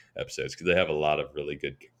more episodes because they have a lot of really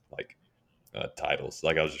good titles.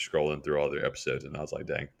 Like I was just scrolling through all their episodes and I was like,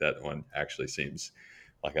 dang, that one actually seems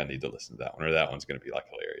like I need to listen to that one, or that one's going to be like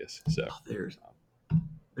hilarious. So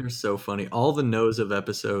they're so funny. All the nose of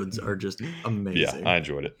episodes are just amazing. Yeah, I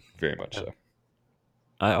enjoyed it very much. So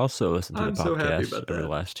I also listened to the podcast so happy about over that. the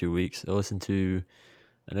last 2 weeks. I listened to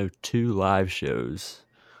I know 2 live shows.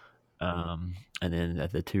 And then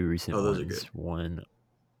at the 2 recent Oh, those are ones, good. one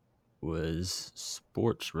was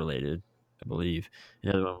sports related, I believe. The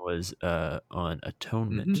other one was on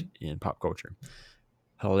atonement in pop culture.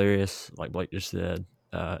 Hilarious, like Blake just said,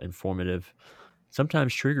 informative,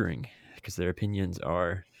 sometimes triggering because their opinions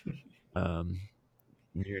are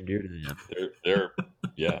near and dear to them. They're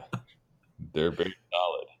yeah, they're very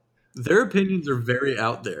solid. Their opinions are very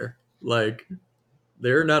out there. Like,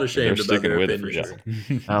 they're not And they're ashamed about sticking their with it for opinions.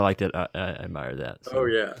 sure. I like that. I admire that. So, Oh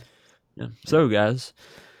yeah. yeah. So, guys,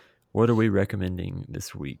 what are we recommending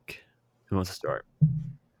this week? Who wants to start?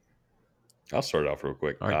 I'll start off real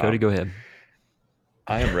quick. All right, Cody, go ahead.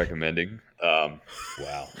 I am recommending. Wow,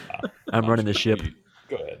 I'm running the ship.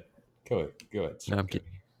 Go ahead. Go ahead. No, I'm kidding.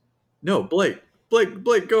 No, Blake,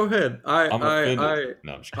 go ahead. I'm offended.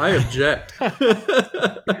 No, I'm just I object.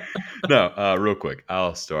 No, real quick.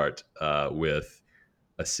 I'll start with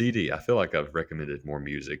a CD. I feel like I've recommended more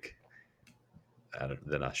music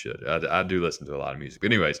than I should. I do listen to a lot of music. But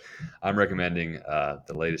anyways, I'm recommending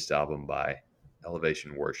the latest album by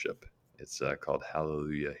Elevation Worship. It's called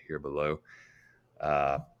Hallelujah Here Below.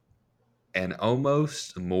 And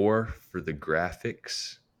almost more for the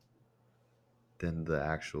graphics than the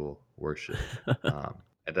actual worship.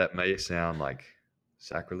 And that may sound like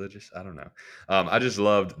sacrilegious. I don't know. I just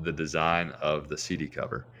loved the design of the CD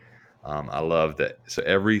cover. I love that. So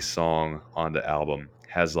every song on the album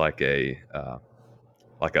has like a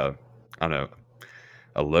I don't know,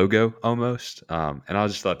 a logo almost. And I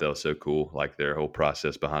just thought that was so cool. Like their whole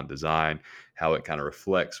process behind design, how it kind of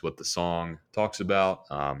reflects what the song talks about.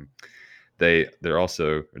 They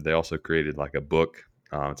also created like a book.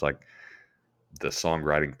 It's like the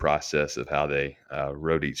songwriting process of how they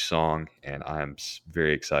wrote each song, and I'm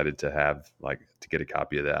very excited to get a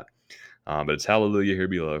copy of that. But it's Hallelujah Here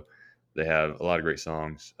Below. They have a lot of great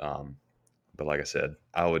songs, but like I said,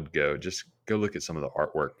 I would go look at some of the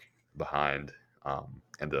artwork behind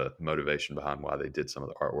and the motivation behind why they did some of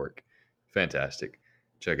the artwork. Fantastic.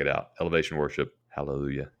 Check it out. Elevation Worship.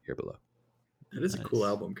 Hallelujah Here Below. That is a cool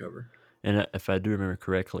album cover. And if I do remember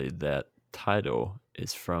correctly, that title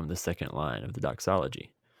is from the second line of the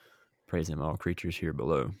doxology, praise him all creatures here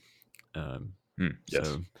below. Yes. So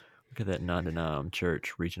look at that non-denom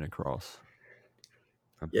church reaching across.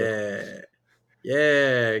 Yeah.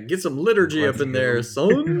 Get some liturgy up in there,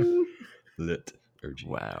 son. Liturgy.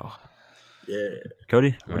 Wow. Yeah.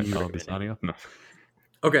 Cody, What are you recommending? No.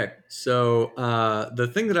 Okay, so the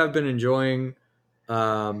thing that I've been enjoying,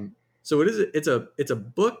 so it's a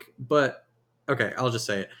book, but okay, I'll just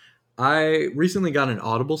say it. I recently got an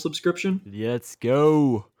Audible subscription. Let's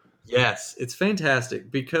go. Yes, it's fantastic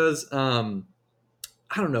because I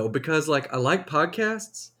don't know, because like I like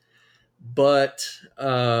podcasts, but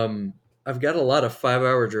I've got a lot of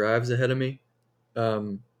 5-hour drives ahead of me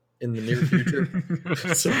in the near future.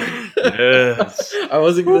 So, Yes. I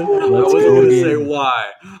wasn't gonna say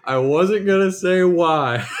why. I wasn't gonna say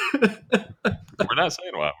why. We're not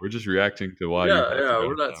saying why. We're just reacting to why.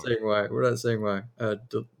 We're not saying why. We're not saying why.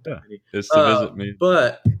 It's to visit me.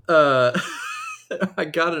 But I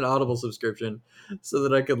got an Audible subscription so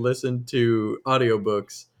that I could listen to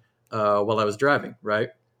audiobooks while I was driving. Right.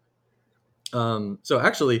 So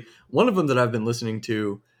actually, one of them that I've been listening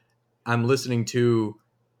to, I'm listening to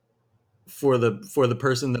for the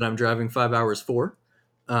person that I'm driving 5 hours for.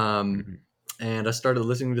 And I started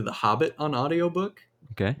listening to The Hobbit on audiobook.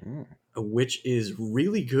 Okay. Which is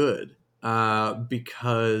really good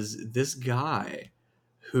because this guy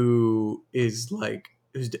who is like,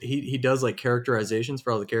 he does like characterizations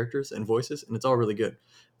for all the characters and voices, and it's all really good.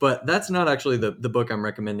 But that's not actually the book I'm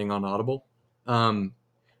recommending on Audible.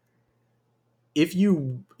 If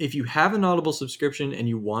you have an Audible subscription and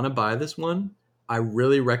you want to buy this one, I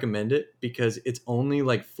really recommend it because it's only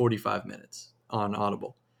like 45 minutes on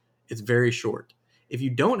Audible. It's very short. If you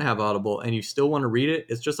don't have Audible and you still want to read it,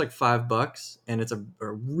 it's just like $5 and it's a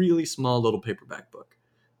really small little paperback book.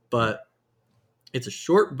 But it's a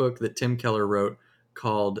short book that Tim Keller wrote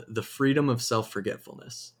called The Freedom of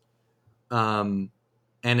Self-Forgetfulness. And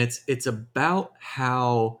it's about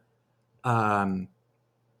how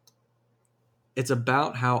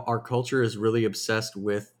our culture is really obsessed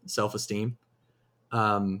with self-esteem.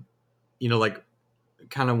 Like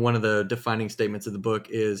kind of one of the defining statements of the book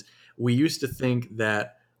is we used to think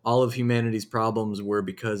that all of humanity's problems were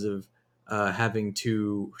because of having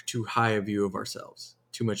too high a view of ourselves,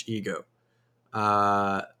 too much ego.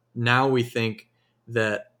 Now we think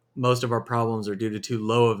that most of our problems are due to too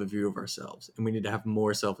low of a view of ourselves, and we need to have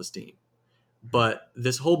more self-esteem. But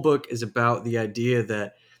this whole book is about the idea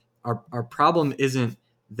that our problem isn't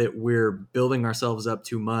that we're building ourselves up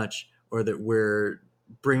too much or that we're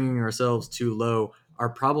bringing ourselves too low. Our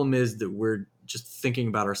problem is that we're just thinking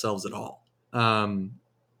about ourselves at all.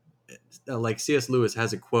 Like C.S. Lewis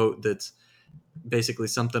has a quote that's basically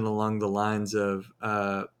something along the lines of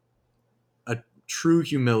a true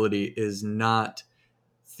humility is not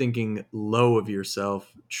thinking low of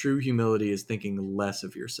yourself. True humility is thinking less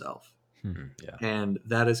of yourself. Yeah. And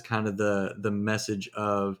that is kind of the message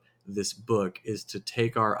of this book, is to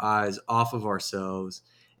take our eyes off of ourselves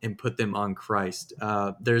and put them on Christ.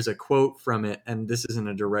 There's a quote from it, and this isn't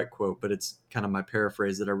a direct quote, but it's kind of my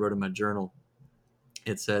paraphrase that I wrote in my journal.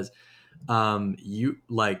 It says, you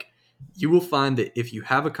will find that if you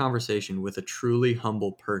have a conversation with a truly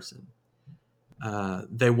humble person,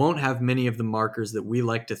 they won't have many of the markers that we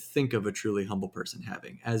like to think of a truly humble person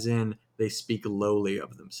having, as in they speak lowly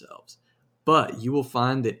of themselves. But you will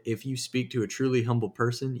find that if you speak to a truly humble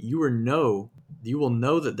person, you will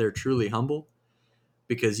know that they're truly humble,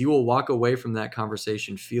 because you will walk away from that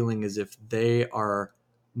conversation feeling as if they are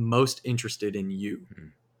most interested in you,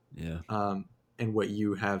 and what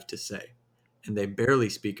you have to say, and they barely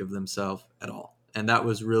speak of themselves at all. And that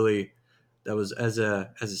was as a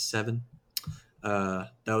 7. That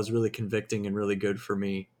was really convicting and really good for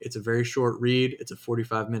me. It's a very short read. It's a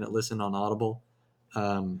 45-minute listen on Audible.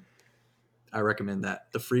 I recommend that.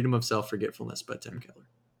 The Freedom of Self-Forgetfulness by Tim Keller.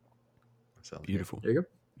 Sounds Beautiful. There you go.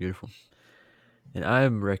 Beautiful. And I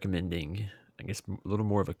am recommending, I guess, a little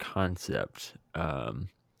more of a concept.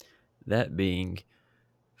 That being,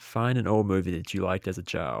 find an old movie that you liked as a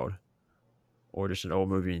child, or just an old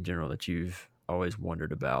movie in general that you've always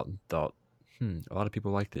wondered about and thought, a lot of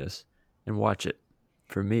people like this, and watch it.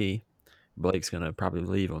 For me, Blake's going to probably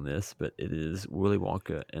leave on this, but it is Willy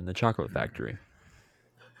Wonka and the Chocolate Factory.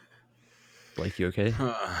 Blake, you okay?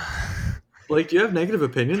 Blake, do you have negative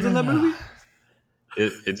opinions on that movie?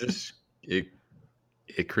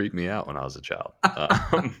 It creeped me out when I was a child.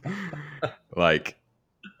 Like,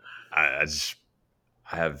 I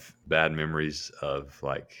have bad memories of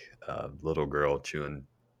like a little girl chewing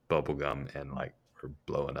bubble gum and like her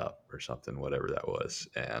blowing up or something, whatever that was,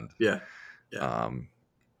 and Yeah.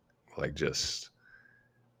 like just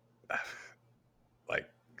like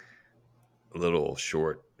little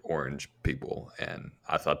short orange people, and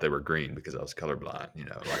I thought they were green because I was colorblind.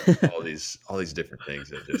 Like all these different things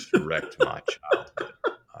that just wrecked my childhood.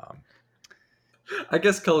 I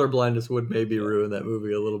guess colorblindness would maybe ruin that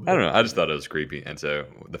movie a little bit. I don't know. I just thought it was creepy, and so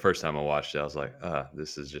the first time I watched it, I was like,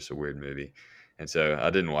 "This is just a weird movie," and so I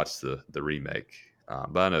didn't watch the remake.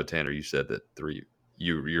 But I know, Tanner, you said that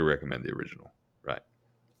you recommend the original, right?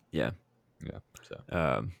 Yeah.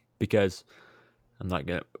 So because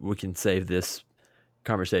we can save this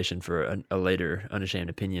conversation for a later Unashamed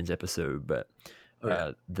Opinions episode, but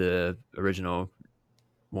the original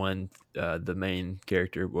one, the main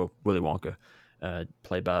character, Willy Wonka,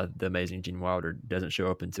 played by the amazing Gene Wilder, doesn't show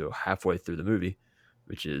up until halfway through the movie,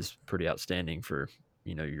 which is pretty outstanding for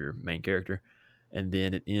your main character. And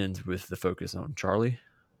then it ends with the focus on Charlie,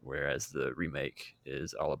 whereas the remake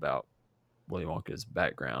is all about Willy Wonka's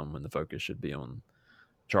background when the focus should be on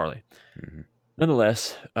Charlie. Mm-hmm.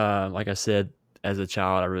 Nonetheless, like I said, as a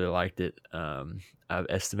child, I really liked it. I've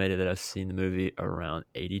estimated that I've seen the movie around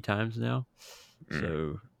 80 times now.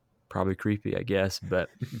 So probably creepy, I guess. But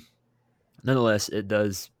nonetheless, it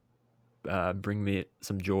does bring me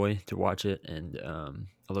some joy to watch it, and a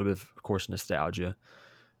little bit of course, nostalgia.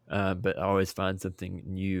 But I always find something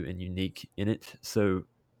new and unique in it. So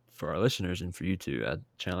for our listeners and for you two, I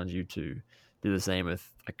challenge you to do the same with,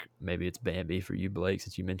 like, maybe it's Bambi for you, Blake,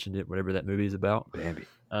 since you mentioned it, whatever that movie is about. Bambi.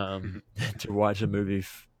 To watch a movie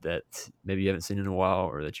that maybe you haven't seen in a while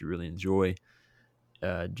or that you really enjoy,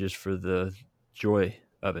 just for the joy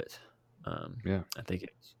of it. I think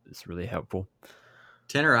it's really helpful.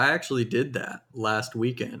 Tanner, I actually did that last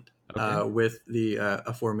weekend with the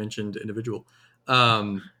aforementioned individual.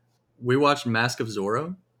 We watched Mask of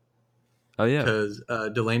Zorro. Oh, yeah. Because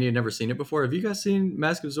Delaney had never seen it before. Have you guys seen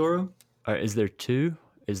Mask of Zorro? Is there two?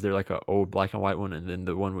 Is there like an old black and white one and then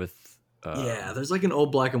the one with... yeah, there's like an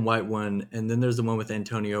old black and white one, and then there's the one with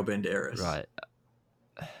Antonio Banderas. Right.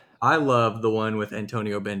 I love the one with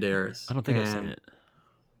Antonio Banderas. I don't think I've seen it.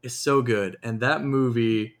 It's so good. And that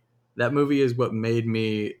movie is what made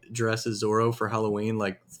me dress as Zorro for Halloween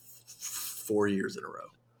like 4 years in a row.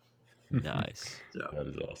 Nice. So That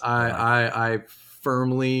is awesome. I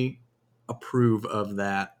firmly approve of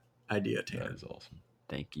that idea, Tanner. That is awesome.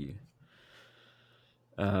 Thank you.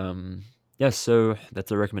 So that's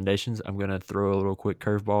the recommendations. I'm going to throw a little quick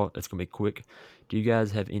curveball. It's going to be quick. Do you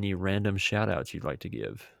guys have any random shout outs you'd like to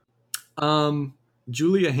give?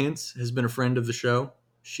 Julia Hintz has been a friend of the show.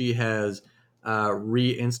 She has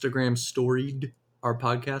re-Instagram storied our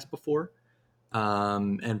podcast before.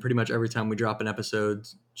 And pretty much every time we drop an episode,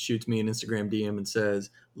 shoots me an Instagram DM and says,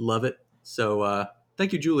 love it. So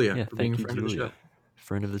thank you, Julia, for being a friend of the show.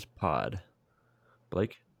 Friend of this pod.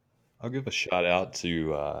 Blake? I'll give a shout out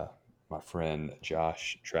to my friend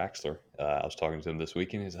Josh Traxler. I was talking to him this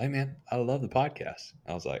weekend. He's like, "Hey man, I love the podcast."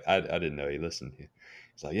 I was like, I didn't know he listened.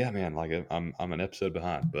 He's like, "Yeah man, like I'm an episode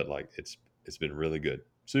behind, but like it's been really good,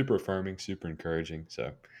 super affirming, super encouraging."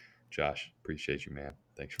 So, Josh, appreciate you, man.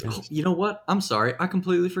 Thanks for listening. You know what? I'm sorry, I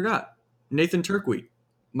completely forgot. Nathan Turkweed,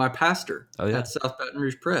 my pastor at South Baton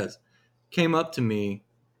Rouge Pres, came up to me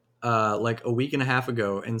like a week and a half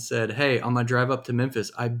ago and said, "Hey, on my drive up to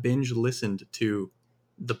Memphis, I binge listened to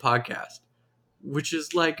the podcast," which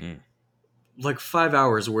is like 5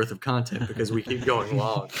 hours worth of content because we keep going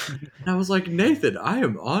long. And I was like, Nathan, I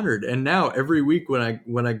am honored. And now every week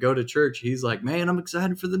when I go to church, he's like, man, I'm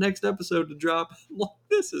excited for the next episode to drop. I'm like,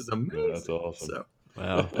 this is amazing. Yeah, that's awesome. So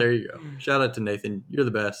wow, there you go. Shout out to Nathan. You're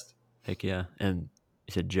the best. Heck yeah. And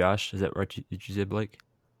you said Josh, is that right? Did you say Blake?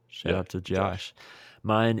 Shout out to Josh.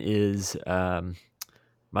 Mine is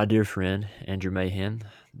my dear friend Andrew Mahan,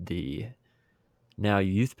 the now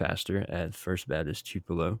youth pastor at First Baptist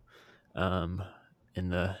Tupelo.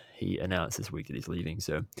 He announced this week that he's leaving,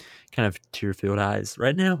 so kind of tear-filled eyes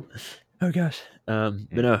right now. Oh gosh. But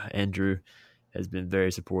no, Andrew has been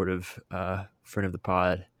very supportive, friend of the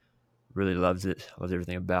pod, really loves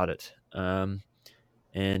everything about it. And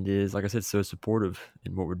is, like I said, so supportive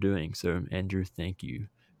in what we're doing. So Andrew, thank you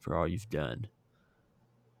for all you've done.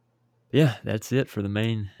 Yeah, that's it for the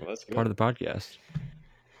main part of the podcast.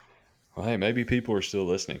 Well, hey, maybe people are still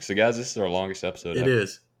listening. So guys, this is our longest episode ever. It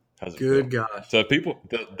is. How's it Good feel? gosh. So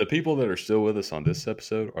the people that are still with us on this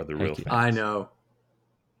episode are the real fans. I know.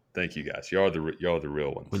 Thank you guys. Y'all are the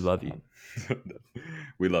real ones. We love you.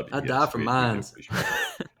 We love you. I die for mine.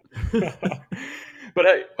 But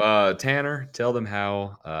hey, Tanner, tell them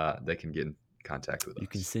how they can get in contact with us. You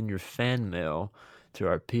can send your fan mail to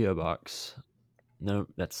our P.O. box. No,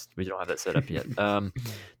 we don't have that set up yet.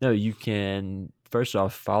 No, you can first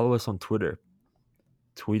off follow us on Twitter.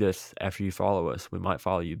 Tweet us after you follow us. We might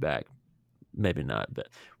follow you back. Maybe not, but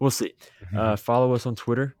we'll see. Follow us on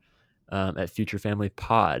Twitter at Future Family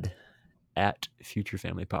Pod, at Future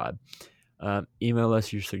Family Pod. Email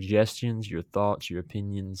us your suggestions, your thoughts, your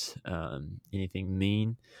opinions, anything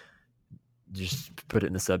mean. Just put it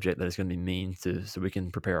in the subject that it's going to be mean so we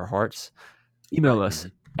can prepare our hearts. Email us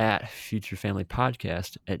at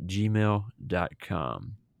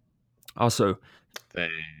futurefamilypodcast@gmail.com. Also,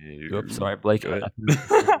 sorry, Blake.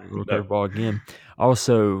 Curveball again.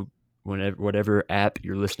 Also, whatever app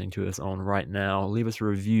you're listening to us on right now, leave us a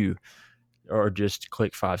review or just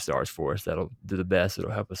click 5 stars for us. That'll do the best.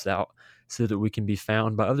 It'll help us out so that we can be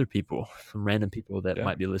found by other people, some random people that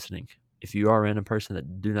might be listening. If you are a random person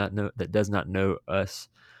that does not know us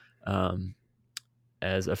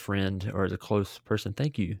as a friend or as a close person,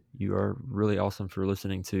 thank you. You are really awesome for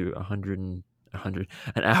listening to an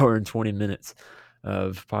hour and 20 minutes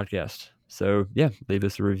of podcast. So yeah, leave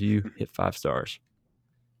us a review, hit 5 stars.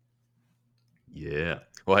 Yeah.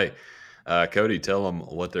 Well, hey, Cody, tell them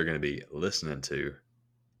what they're going to be listening to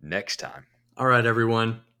next time. All right,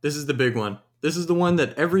 everyone. This is the big one. This is the one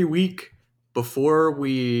that every week before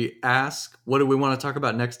we ask, what do we want to talk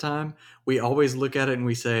about next time? We always look at it and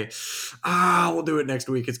we say, we'll do it next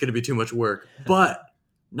week. It's going to be too much work. But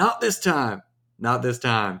not this time. Not this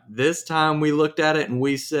time. This time we looked at it and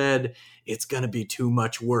we said, it's going to be too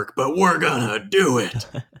much work, but we're going to do it.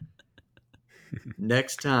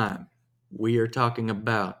 Next time, we are talking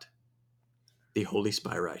about the Holy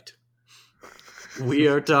Spirite. We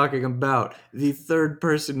are talking about the third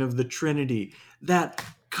person of the Trinity, that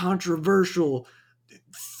controversial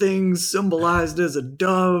thing symbolized as a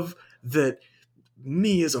dove that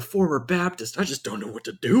me as a former Baptist, I just don't know what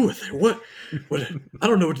to do with it. What I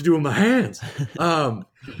don't know what to do with my hands. So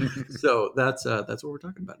that's what we're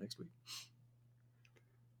talking about next week.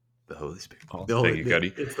 The Holy Spirit. Thank you,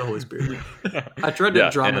 Cody. It's the Holy Spirit. I tried to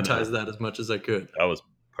dramatize that as much as I could. That was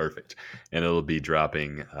perfect. And it'll be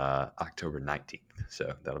dropping October 19th.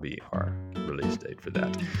 So that'll be our release date for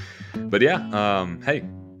that. But yeah, hey,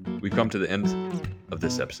 we've come to the end of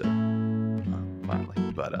this episode.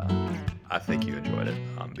 Finally. But I think you enjoyed it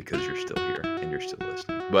because you're still here and you're still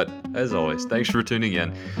listening. But as always, thanks for tuning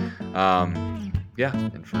in.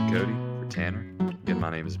 And for Cody, for Tanner, again, my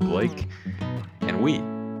name is Blake, and we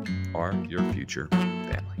are your future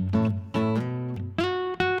family.